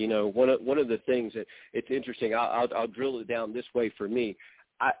 One of the things that it's interesting, I'll drill it down this way for me.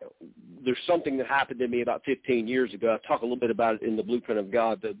 There's something that happened to me about 15 years ago. I talk a little bit about it in The Blueprint of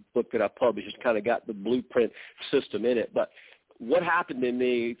God, the book that I published. It's kind of got the blueprint system in it. But what happened to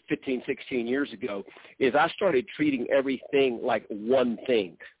me 15, 16 years ago is I started treating everything like one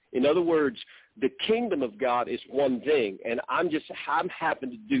thing. In other words, the kingdom of God is one thing, and I'm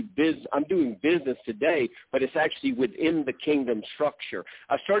happen to do business. I'm doing business today, but it's actually within the kingdom structure.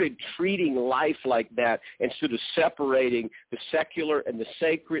 I started treating life like that, instead of separating the secular and the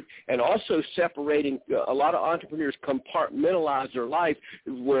sacred, and also separating. A lot of entrepreneurs compartmentalize their life,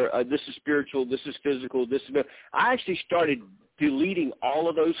 where this is spiritual, this is physical, this is. I actually started deleting all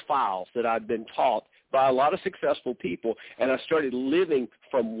of those files that I'd been taught by a lot of successful people, and I started living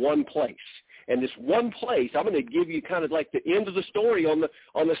from one place. And this one place, I'm going to give you kind of like the end of the story on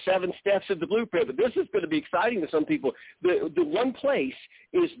the 7 steps of the blueprint, but this is going to be exciting to some people. The one place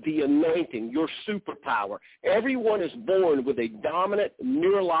is the anointing, your superpower. Everyone is born with a dominant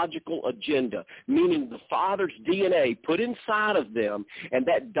neurological agenda, meaning the Father's DNA put inside of them, and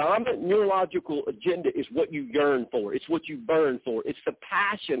that dominant neurological agenda is what you yearn for. It's what you burn for. It's the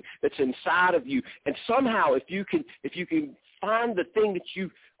passion that's inside of you. And somehow, if you can find the thing that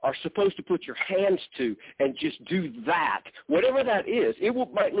you are supposed to put your hands to and just do that, whatever that is,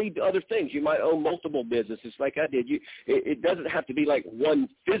 might lead to other things. You might own multiple businesses like I did. It doesn't have to be like one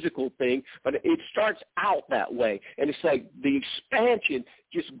physical thing, but it starts out that way. And it's like the expansion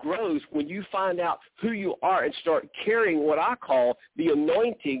just grows when you find out who you are and start carrying what I call the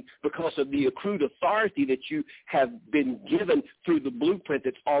anointing, because of the accrued authority that you have been given through the blueprint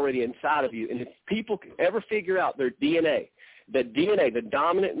that's already inside of you. And if people can ever figure out their DNA, the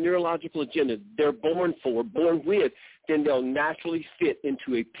dominant neurological agenda they're born with, then they'll naturally fit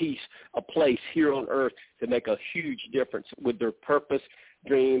into a place here on earth to make a huge difference with their purpose,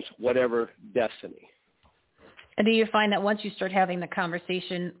 dreams, whatever destiny. And do you find that once you start having the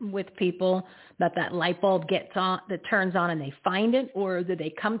conversation with people, that light bulb gets on, that turns on, and they find it, or do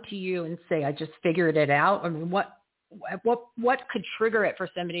they come to you and say, "I just figured it out"? I mean, what could trigger it for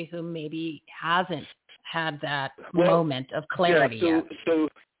somebody who maybe hasn't had that moment of clarity yet?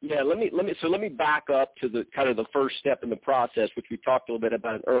 Let me back up to the kind of the first step in the process, which we talked a little bit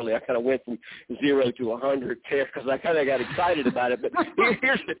about earlier. I kind of went from 0 to 100 there because I kind of got excited about it. But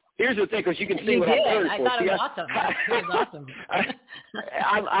here's the thing, because you can see what I burned for. I thought it was awesome. It was awesome.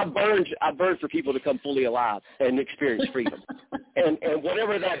 I burned for people to come fully alive and experience freedom, and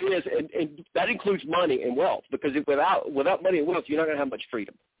whatever that is, and that includes money and wealth, because without money and wealth, you're not going to have much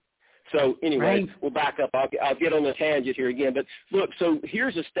freedom. So anyway, We'll back up. I'll get on the tangent here again. But look, so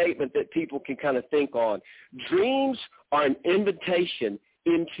here's a statement that people can kind of think on. Dreams are an invitation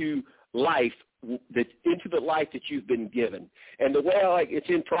into life, into the life that you've been given. And the way it's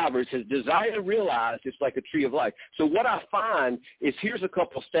in Proverbs, it says, desire realized is like a tree of life. So what I find is, here's a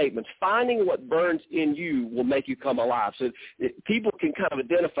couple of statements. Finding what burns in you will make you come alive. So people can kind of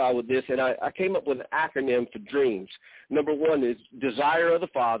identify with this, and I came up with an acronym for dreams. Number 1 is desire of the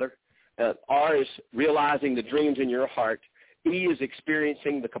Father. R is realizing the dreams in your heart. E is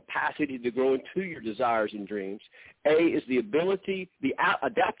experiencing the capacity to grow into your desires and dreams. A is the ability, the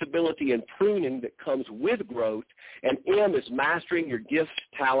adaptability and pruning that comes with growth. And M is mastering your gifts,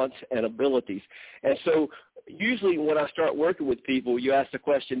 talents, and abilities. And so usually when I start working with people, you ask the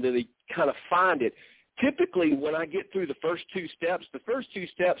question, do they kind of find it? Typically, when I get through the first 2 steps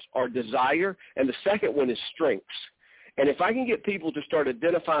are desire, and the second one is strengths. And if I can get people to start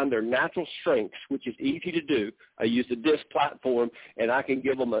identifying their natural strengths, which is easy to do, I use the DISC platform, and I can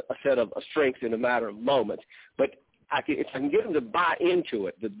give them a set of strengths in a matter of moments. But if I can get them to buy into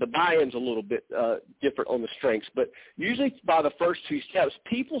it, the buy-in's a little bit different on the strengths, but usually by the first 2 steps,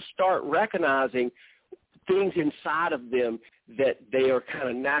 people start recognizing things inside of them that they are kind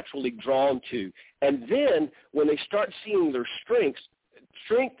of naturally drawn to. And then when they start seeing their strengths,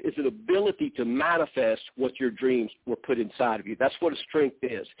 strength is an ability to manifest what your dreams were put inside of you. That's what a strength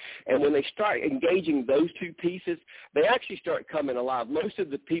is. And when they start engaging those 2 pieces, they actually start coming alive. Most of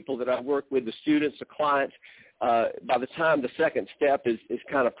the people that I work with, the students, the clients, by the time the second step is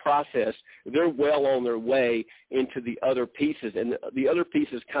kind of processed, they're well on their way into the other pieces. And the other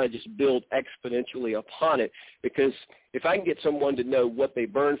pieces kind of just build exponentially upon it, because if I can get someone to know what they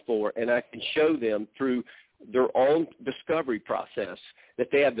burn for, and I can show them through their own discovery process that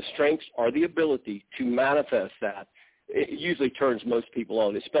they have the strengths or the ability to manifest that, it usually turns most people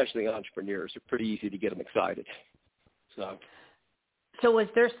on, especially entrepreneurs. They're pretty easy to get them excited. So is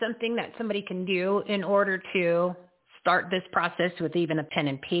there something that somebody can do in order to start this process with even a pen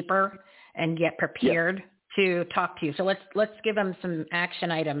and paper and get prepared to talk to you? So let's give them some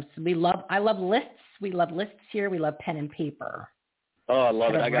action items. I love lists. We love lists here. We love pen and paper. Oh, I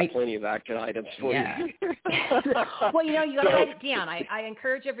love it. I got plenty of action items for you. Well, you got to write it down. I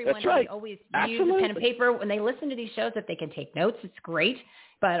encourage everyone to always use a pen and paper. When they listen to these shows, if they can take notes, it's great.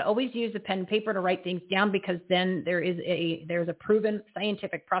 But always use a pen and paper to write things down, because then there's a proven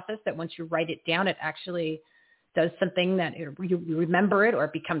scientific process that once you write it down, it actually does something that you remember it, or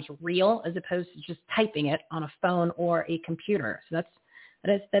it becomes real, as opposed to just typing it on a phone or a computer. So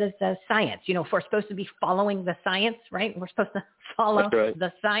that is science. If we're supposed to be following the science, right? We're supposed to follow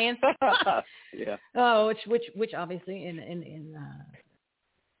the science. Yeah. Oh, which obviously in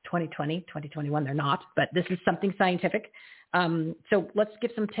 2020, 2021, they're not. But this is something scientific. So let's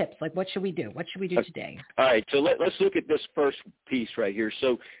give some tips. Like, what should we do? What should we do today? All right. So let's look at this first piece right here.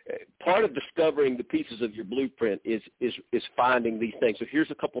 So part of discovering the pieces of your blueprint is finding these things. So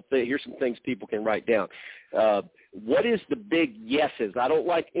here's a couple things. Here's some things people can write down. What is the big yeses? I don't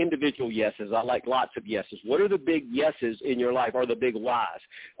like individual yeses. I like lots of yeses. What are the big yeses in your life, or the big whys?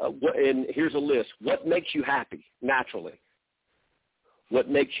 And here's a list. What makes you happy naturally? What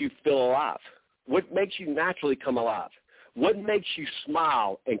makes you feel alive? What makes you naturally come alive? What makes you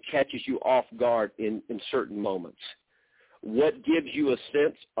smile and catches you off guard in certain moments? What gives you a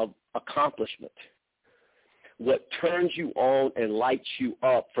sense of accomplishment? What turns you on and lights you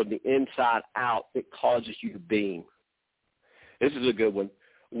up from the inside out that causes you to beam? This is a good one.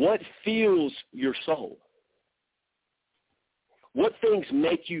 What fuels your soul? What things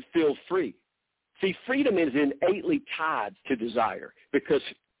make you feel free? See, freedom is innately tied to desire, because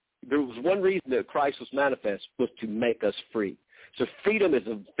there was one reason that Christ was manifest, was to make us free. So freedom is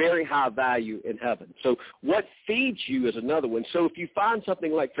a very high value in heaven. So what feeds you is another one. So if you find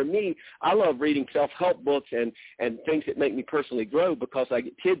something like, for me, I love reading self-help books and things that make me personally grow, because I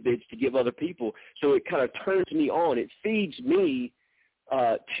get tidbits to give other people. So it kind of turns me on. It feeds me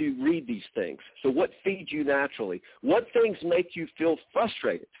to read these things. So what feeds you naturally? What things make you feel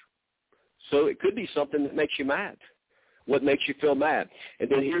frustrated? So it could be something that makes you mad. What makes you feel mad? And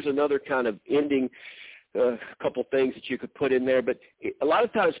then here's another kind of ending, couple things that you could put in there. But a lot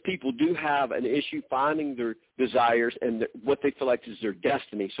of times people do have an issue finding their desires and what they feel like is their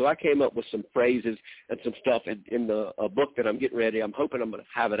destiny. So I came up with some phrases and some stuff in the book that I'm getting ready. I'm hoping I'm going to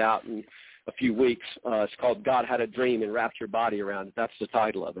have it out in a few weeks. It's called God Had a Dream and Wrapped Your Body Around It. That's the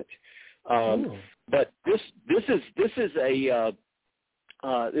title of it. But this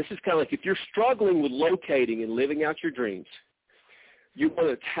is kind of like, if you're struggling with locating and living out your dreams, you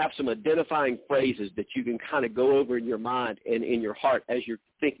want to have some identifying phrases that you can kind of go over in your mind and in your heart as you're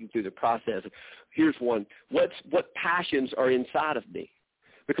thinking through the process. Here's one. What passions are inside of me?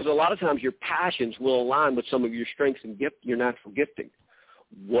 Because a lot of times your passions will align with some of your strengths and your natural gifting.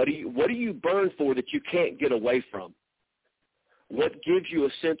 What do you burn for that you can't get away from? What gives you a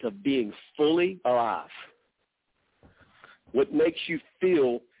sense of being fully alive? What makes you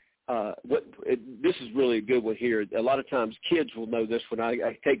feel, this is really a good one here. A lot of times kids will know this when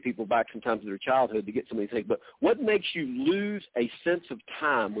I take people back sometimes to their childhood to get some of these things. But what makes you lose a sense of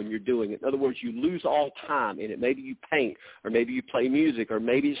time when you're doing it? In other words, you lose all time in it. Maybe you paint, or maybe you play music, or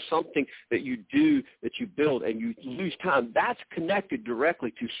maybe something that you do that you build and you lose time. That's connected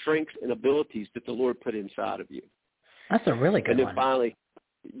directly to strengths and abilities that the Lord put inside of you. That's a really good one. And then finally,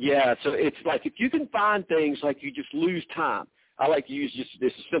 yeah, so it's like if you can find things like you just lose time. I like to use just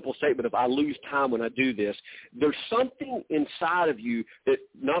this simple statement of I lose time when I do this. There's something inside of you that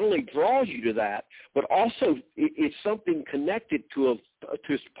not only draws you to that, but also it's something connected to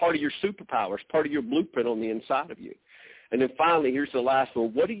part of your superpowers, part of your blueprint on the inside of you. And then finally, here's the last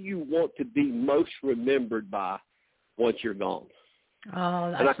one. What do you want to be most remembered by once you're gone?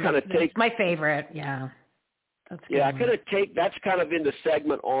 Oh, that's my favorite. Yeah. That's good. Yeah, I kind of take, that's kind of in the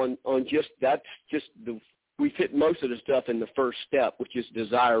segment on just, that's just we've hit most of the stuff in the first step, which is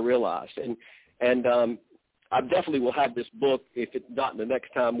desire realized. And I definitely will have this book, if it's not the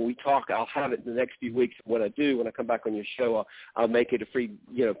next time we talk, I'll have it in the next few weeks. When I come back on your show, I'll make it a free,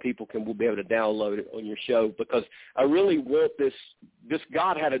 people will be able to download it on your show, because I really want this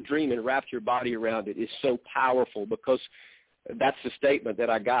God had a dream and wrapped your body around it is so powerful, because that's the statement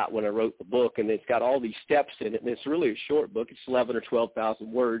that I got when I wrote the book, and it's got all these steps in it, and it's really a short book. It's 11 or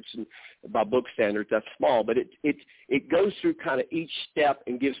 12,000 words, and by book standards, that's small, but it goes through kind of each step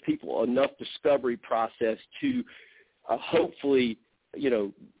and gives people enough discovery process to hopefully,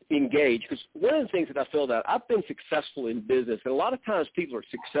 engage. Because one of the things that I feel that I've been successful in business, and a lot of times people are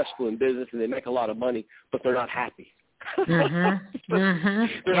successful in business and they make a lot of money, but they're not happy. Mm-hmm. Mm-hmm.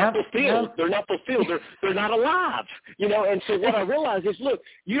 They're not fulfilled. They're not fulfilled. They're not alive. And so what I realize is, look,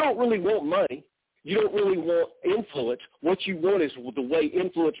 you don't really want money. You don't really want influence. What you want is the way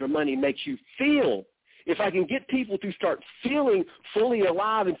influence or money makes you feel. If I can get people to start feeling fully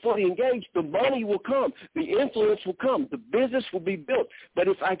alive and fully engaged, the money will come. The influence will come. The business will be built. But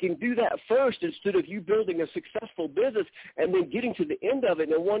if I can do that first, instead of you building a successful business and then getting to the end of it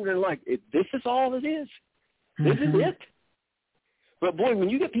and wondering, this is all it is. This is it. But, boy, when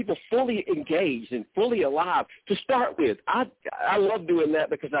you get people fully engaged and fully alive, to start with, I love doing that,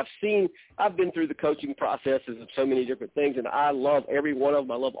 because I've been through the coaching processes of so many different things, and I love every one of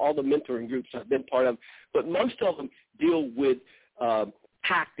them. I love all the mentoring groups I've been part of. But most of them deal with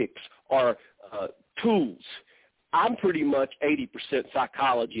tactics or tools. I'm pretty much 80%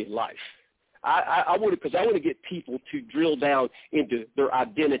 psychology in life. I want to get people to drill down into their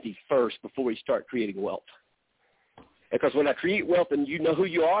identity first before we start creating wealth. Because when I create wealth and you know who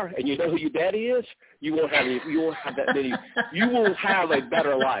you are and you know who your daddy is, you won't have that many. You will have a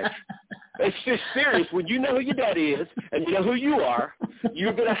better life. It's just serious. When you know who your daddy is and you know who you are,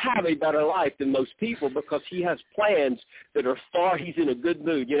 you're going to have a better life than most people, because he has plans that are he's in a good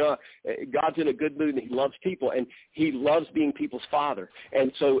mood. God's in a good mood, and he loves people, and he loves being people's father.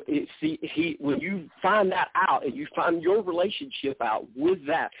 And so when you find that out and you find your relationship out with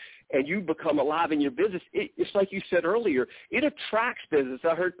that, and you become alive in your business, it's like you said earlier, it attracts business.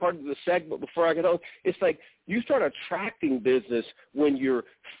 I heard part of the segment before I get on. It's like you start attracting business when you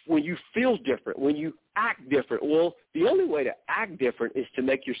feel different, when you act different. Well, the only way to act different is to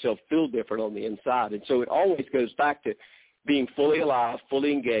make yourself feel different on the inside. And so it always goes back to being fully alive,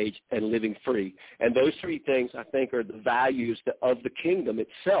 fully engaged, and living free. And those three things, I think, are the values of the kingdom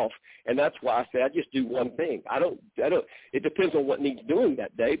itself. And that's why I say I just do one thing. I don't. It depends on what needs doing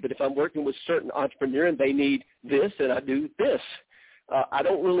that day. But if I'm working with certain entrepreneurs and they need this, and I do this. I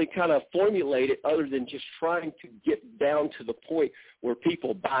don't really kind of formulate it, other than just trying to get down to the point where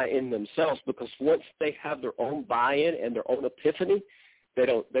people buy in themselves. Because once they have their own buy-in and their own epiphany, they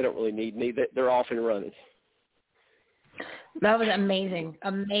don't really need me. They're off and running. That was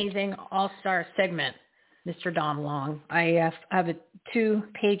amazing all-star segment, Mr. Don Long. I have 2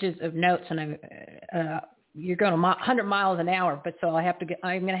 pages of notes, and you're going 100 miles an hour, but so I'm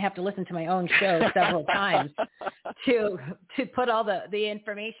going to have to listen to my own show several times to put all the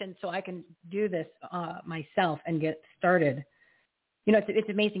information so I can do this myself and get started. It's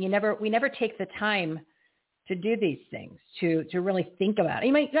amazing. We never take the time to do these things, to really think about it.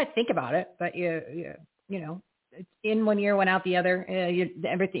 You might think about it, but it's in one ear, one out the other,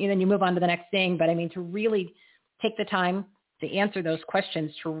 everything, and then you move on to the next thing. But to really take the time to answer those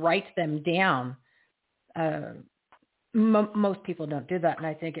questions, to write them down. Most people don't do that. And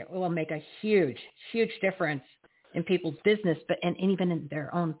I think it will make a huge, huge difference in people's business, and even in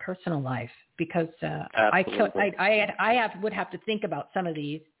their own personal life, because I would have to think about some of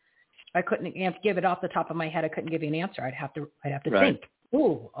these. I couldn't give it off the top of my head. I couldn't give you an answer. I'd have to right. think.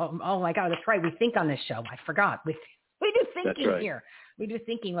 Oh my God, that's right. We think on this show. I forgot. We do thinking right. here. We do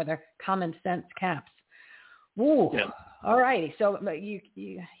thinking with our common sense caps. Ooh. Yeah. All righty. So you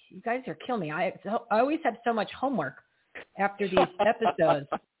guys are killing me. I always have so much homework after these episodes.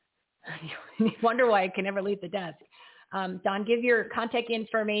 You wonder why I can never leave the desk. Don, give your contact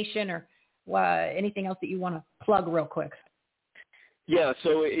information or anything else that you want to plug real quick. Yeah,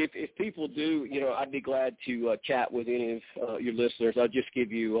 so if people do, I'd be glad to chat with any of your listeners. I'll just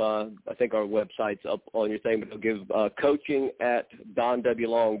give you, I think our website's up on your thing, but I'll give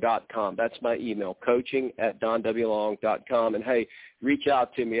coaching@donwlong.com. That's my email, coaching@donwlong.com. And, hey, reach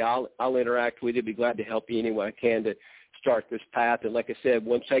out to me. I'll interact with you. Be glad to help you any way I can to start this path. And like I said,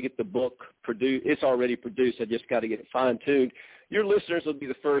 once I get the book produced, it's already produced. I just got to get it fine-tuned. Your listeners will be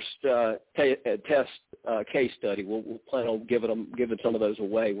the first test case study. We'll plan on giving some of those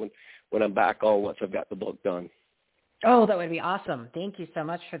away when I'm back on once I've got the book done. Oh, that would be awesome. Thank you so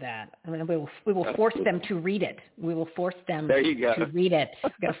much for that. I mean, we will force them to read it. We will force them to read it.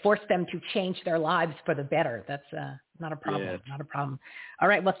 We're going to force them to change their lives for the better. That's not a problem. Yeah. Not a problem. All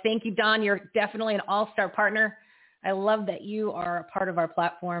right. Well, thank you, Don. You're definitely an all-star partner. I love that you are a part of our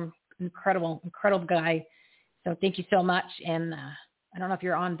platform. Incredible guy. So thank you so much. And I don't know if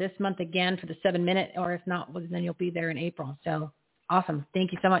you're on this month again for the 7-minute, or if not, well, then you'll be there in April. So awesome.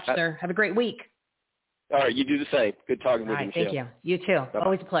 Thank you so much, sir. Have a great week. All right. You do the same. Good talking with you, Michelle. Thank you. You too. Bye-bye.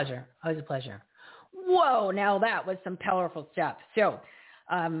 Always a pleasure. Always a pleasure. Whoa. Now that was some powerful stuff. So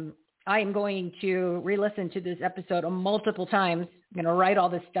I am going to re-listen to this episode multiple times. I'm going to write all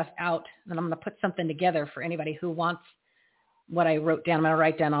this stuff out, and I'm going to put something together for anybody who wants what I wrote down. I'm going to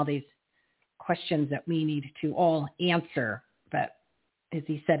write down all these questions that we need to all answer. But as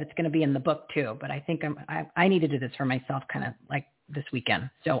he said, it's going to be in the book too. But I think I need to do this for myself kind of like this weekend.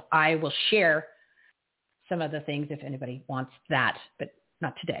 So I will share some of the things if anybody wants that, but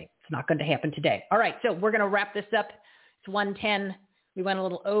not today. It's not going to happen today. All right. So we're going to wrap this up. It's 1:10. We went a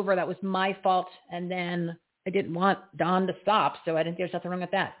little over. That was my fault. And then I didn't want Don to stop. So I didn't, there's nothing wrong with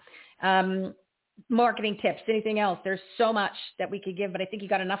that. Marketing tips, anything else? There's so much that we could give, but I think you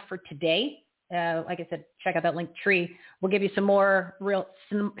got enough for today. Like I said, check out that link tree. We'll give you some more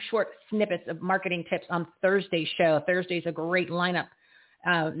short snippets of marketing tips on Thursday's show. Thursday's a great lineup.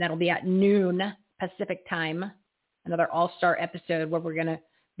 That'll be at noon Pacific time. Another all-star episode where we're going to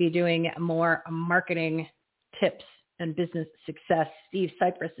be doing more marketing tips and business success. Steve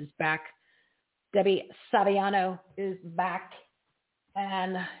Cypress is back. Debbie Saviano is back.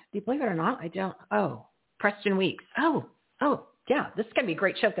 And do you believe it or not? Preston Weeks. Oh, yeah. This is going to be a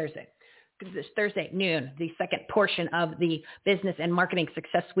great show Thursday. This Thursday at noon, the second portion of the Business and Marketing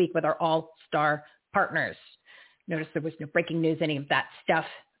Success Week with our all-star partners. Notice there was no breaking news, any of that stuff.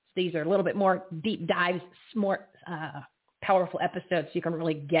 These are a little bit more deep dives, more powerful episodes so you can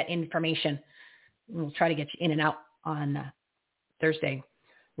really get information. We'll try to get you in and out on Thursday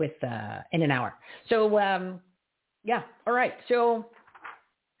in an hour. So, yeah. All right. So,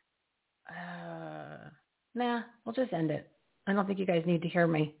 we'll just end it. I don't think you guys need to hear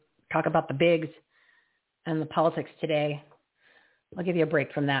me talk about the bigs and the politics today. I'll give you a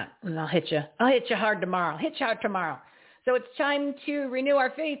break from that, and I'll hit you hard tomorrow. So it's time to renew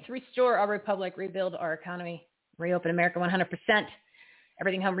our faith, restore our republic, rebuild our economy, reopen America 100%.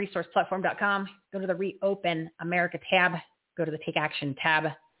 EverythingHomeResourcePlatform.com. Go to the Reopen America tab. Go to the Take Action tab.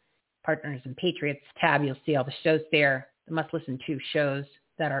 Partners and Patriots tab. You'll see all the shows there. The must-listen to shows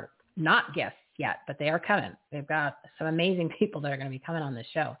that are not guests yet, but they are coming. They've got some amazing people that are going to be coming on this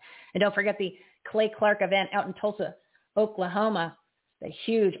show. And don't forget the Clay Clark event out in Tulsa, Oklahoma. The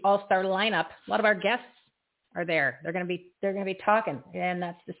huge all-star lineup. A lot of our guests are there. They're going to be talking, and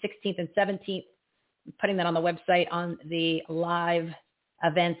that's the 16th and 17th. I'm putting that on the website on the live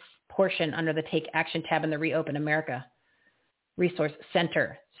events portion under the Take Action tab in the Reopen America Resource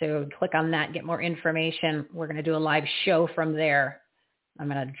Center. So click on that, get more information. We're going to do a live show from there. I'm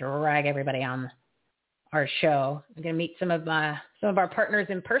going to drag everybody on our show. I'm going to meet some of our partners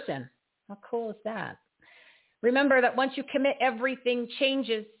in person. How cool is that? Remember that once you commit, everything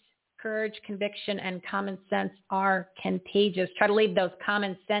changes. Courage, conviction, and common sense are contagious. Try to leave those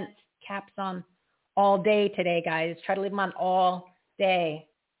common sense caps on all day today, guys. Try to leave them on all day.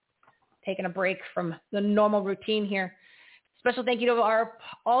 Taking a break from the normal routine here. Special thank you to our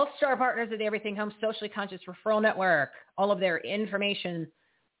all-star partners of the Everything Home Socially Conscious Referral Network. All of their information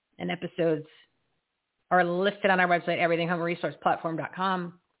and episodes are listed on our website,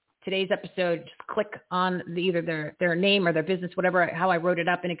 EverythingHomeResourcePlatform.com. Today's episode, just click on either their name or their business, whatever, how I wrote it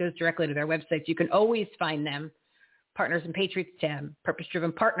up, and it goes directly to their websites. You can always find them. Partners and Patriots tab,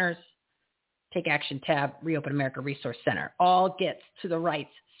 Purpose-Driven Partners, Take Action tab, Reopen America Resource Center. All gets to the right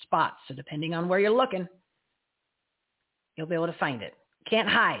spots. So depending on where you're looking, you'll be able to find it. Can't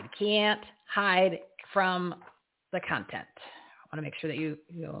hide from the content. I want to make sure that you'll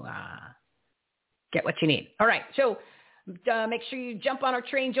get what you need. All right. So make sure you jump on our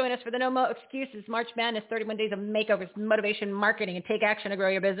train. Join us for the No Mo Excuses March Madness, 31 days of makeovers, motivation, marketing, and take action to grow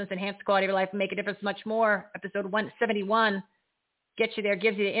your business, enhance the quality of your life, and make a difference much more. Episode 171. gets you there,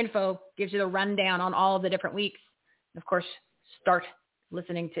 gives you the info, gives you the rundown on all of the different weeks. And of course, start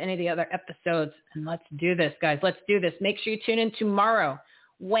listening to any of the other episodes. And let's do this, guys. Let's do this. Make sure you tune in tomorrow,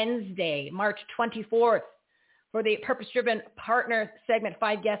 Wednesday, March 24th, for the Purpose-Driven Partner segment,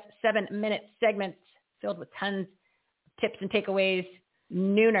 5 guests, 7-minute segments filled with tons of tips and takeaways,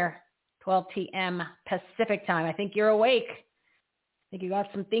 nooner, 12 p.m. Pacific time. I think you're awake. I think you got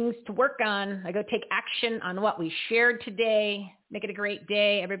some things to work on. I go take action on what we shared today. Make it a great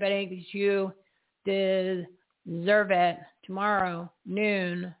day, everybody, because you deserve it. Tomorrow,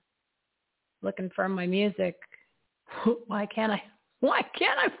 noon, looking for my music. Why can't I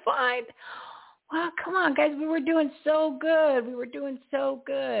find? Wow, come on, guys. We were doing so good.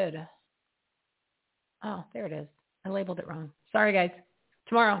 Oh, there it is. I labeled it wrong. Sorry, guys.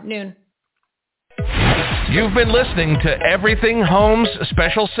 Tomorrow, noon. You've been listening to Everything Homes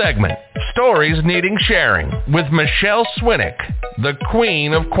special segment, Stories Needing Sharing, with Michelle Swinick, the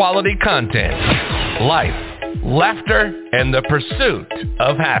queen of quality content, life, laughter, and the pursuit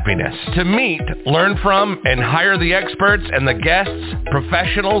of happiness. To meet, learn from, and hire the experts and the guests,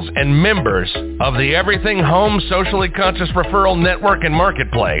 professionals, and members of the Everything Home Socially Conscious Referral Network and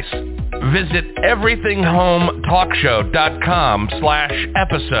Marketplace, visit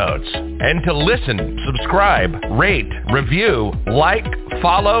everythinghometalkshow.com/episodes. And to listen, subscribe, rate, review, like,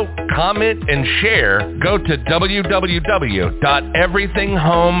 follow, comment, and share, go to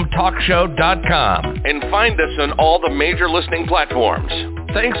www.everythinghometalkshow.com and find us on all the major listening platforms.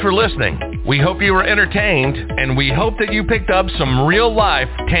 Thanks for listening. We hope you were entertained, and we hope that you picked up some real-life,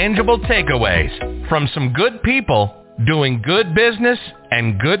 tangible takeaways from some good people doing good business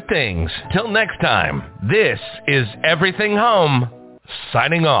and good things. Till next time, this is Everything Home,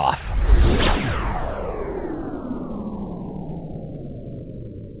 signing off.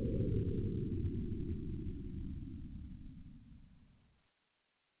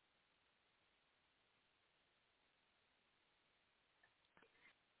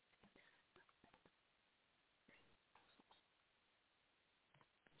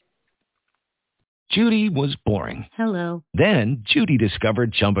 Judy was boring. Hello. Then Judy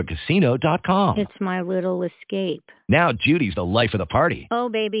discovered ChumbaCasino.com. It's my little escape. Now Judy's the life of the party. Oh,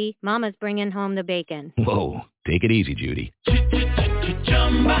 baby, mama's bringing home the bacon. Whoa, take it easy, Judy.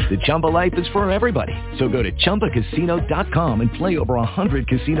 The Chumba life is for everybody. So go to ChumbaCasino.com and play over 100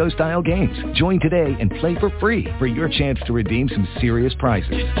 casino-style games. Join today and play for free for your chance to redeem some serious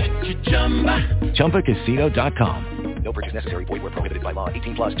prizes. ChumbaCasino.com. No purchase necessary. Void where prohibited by law.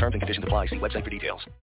 18+ terms and conditions apply. See website for details.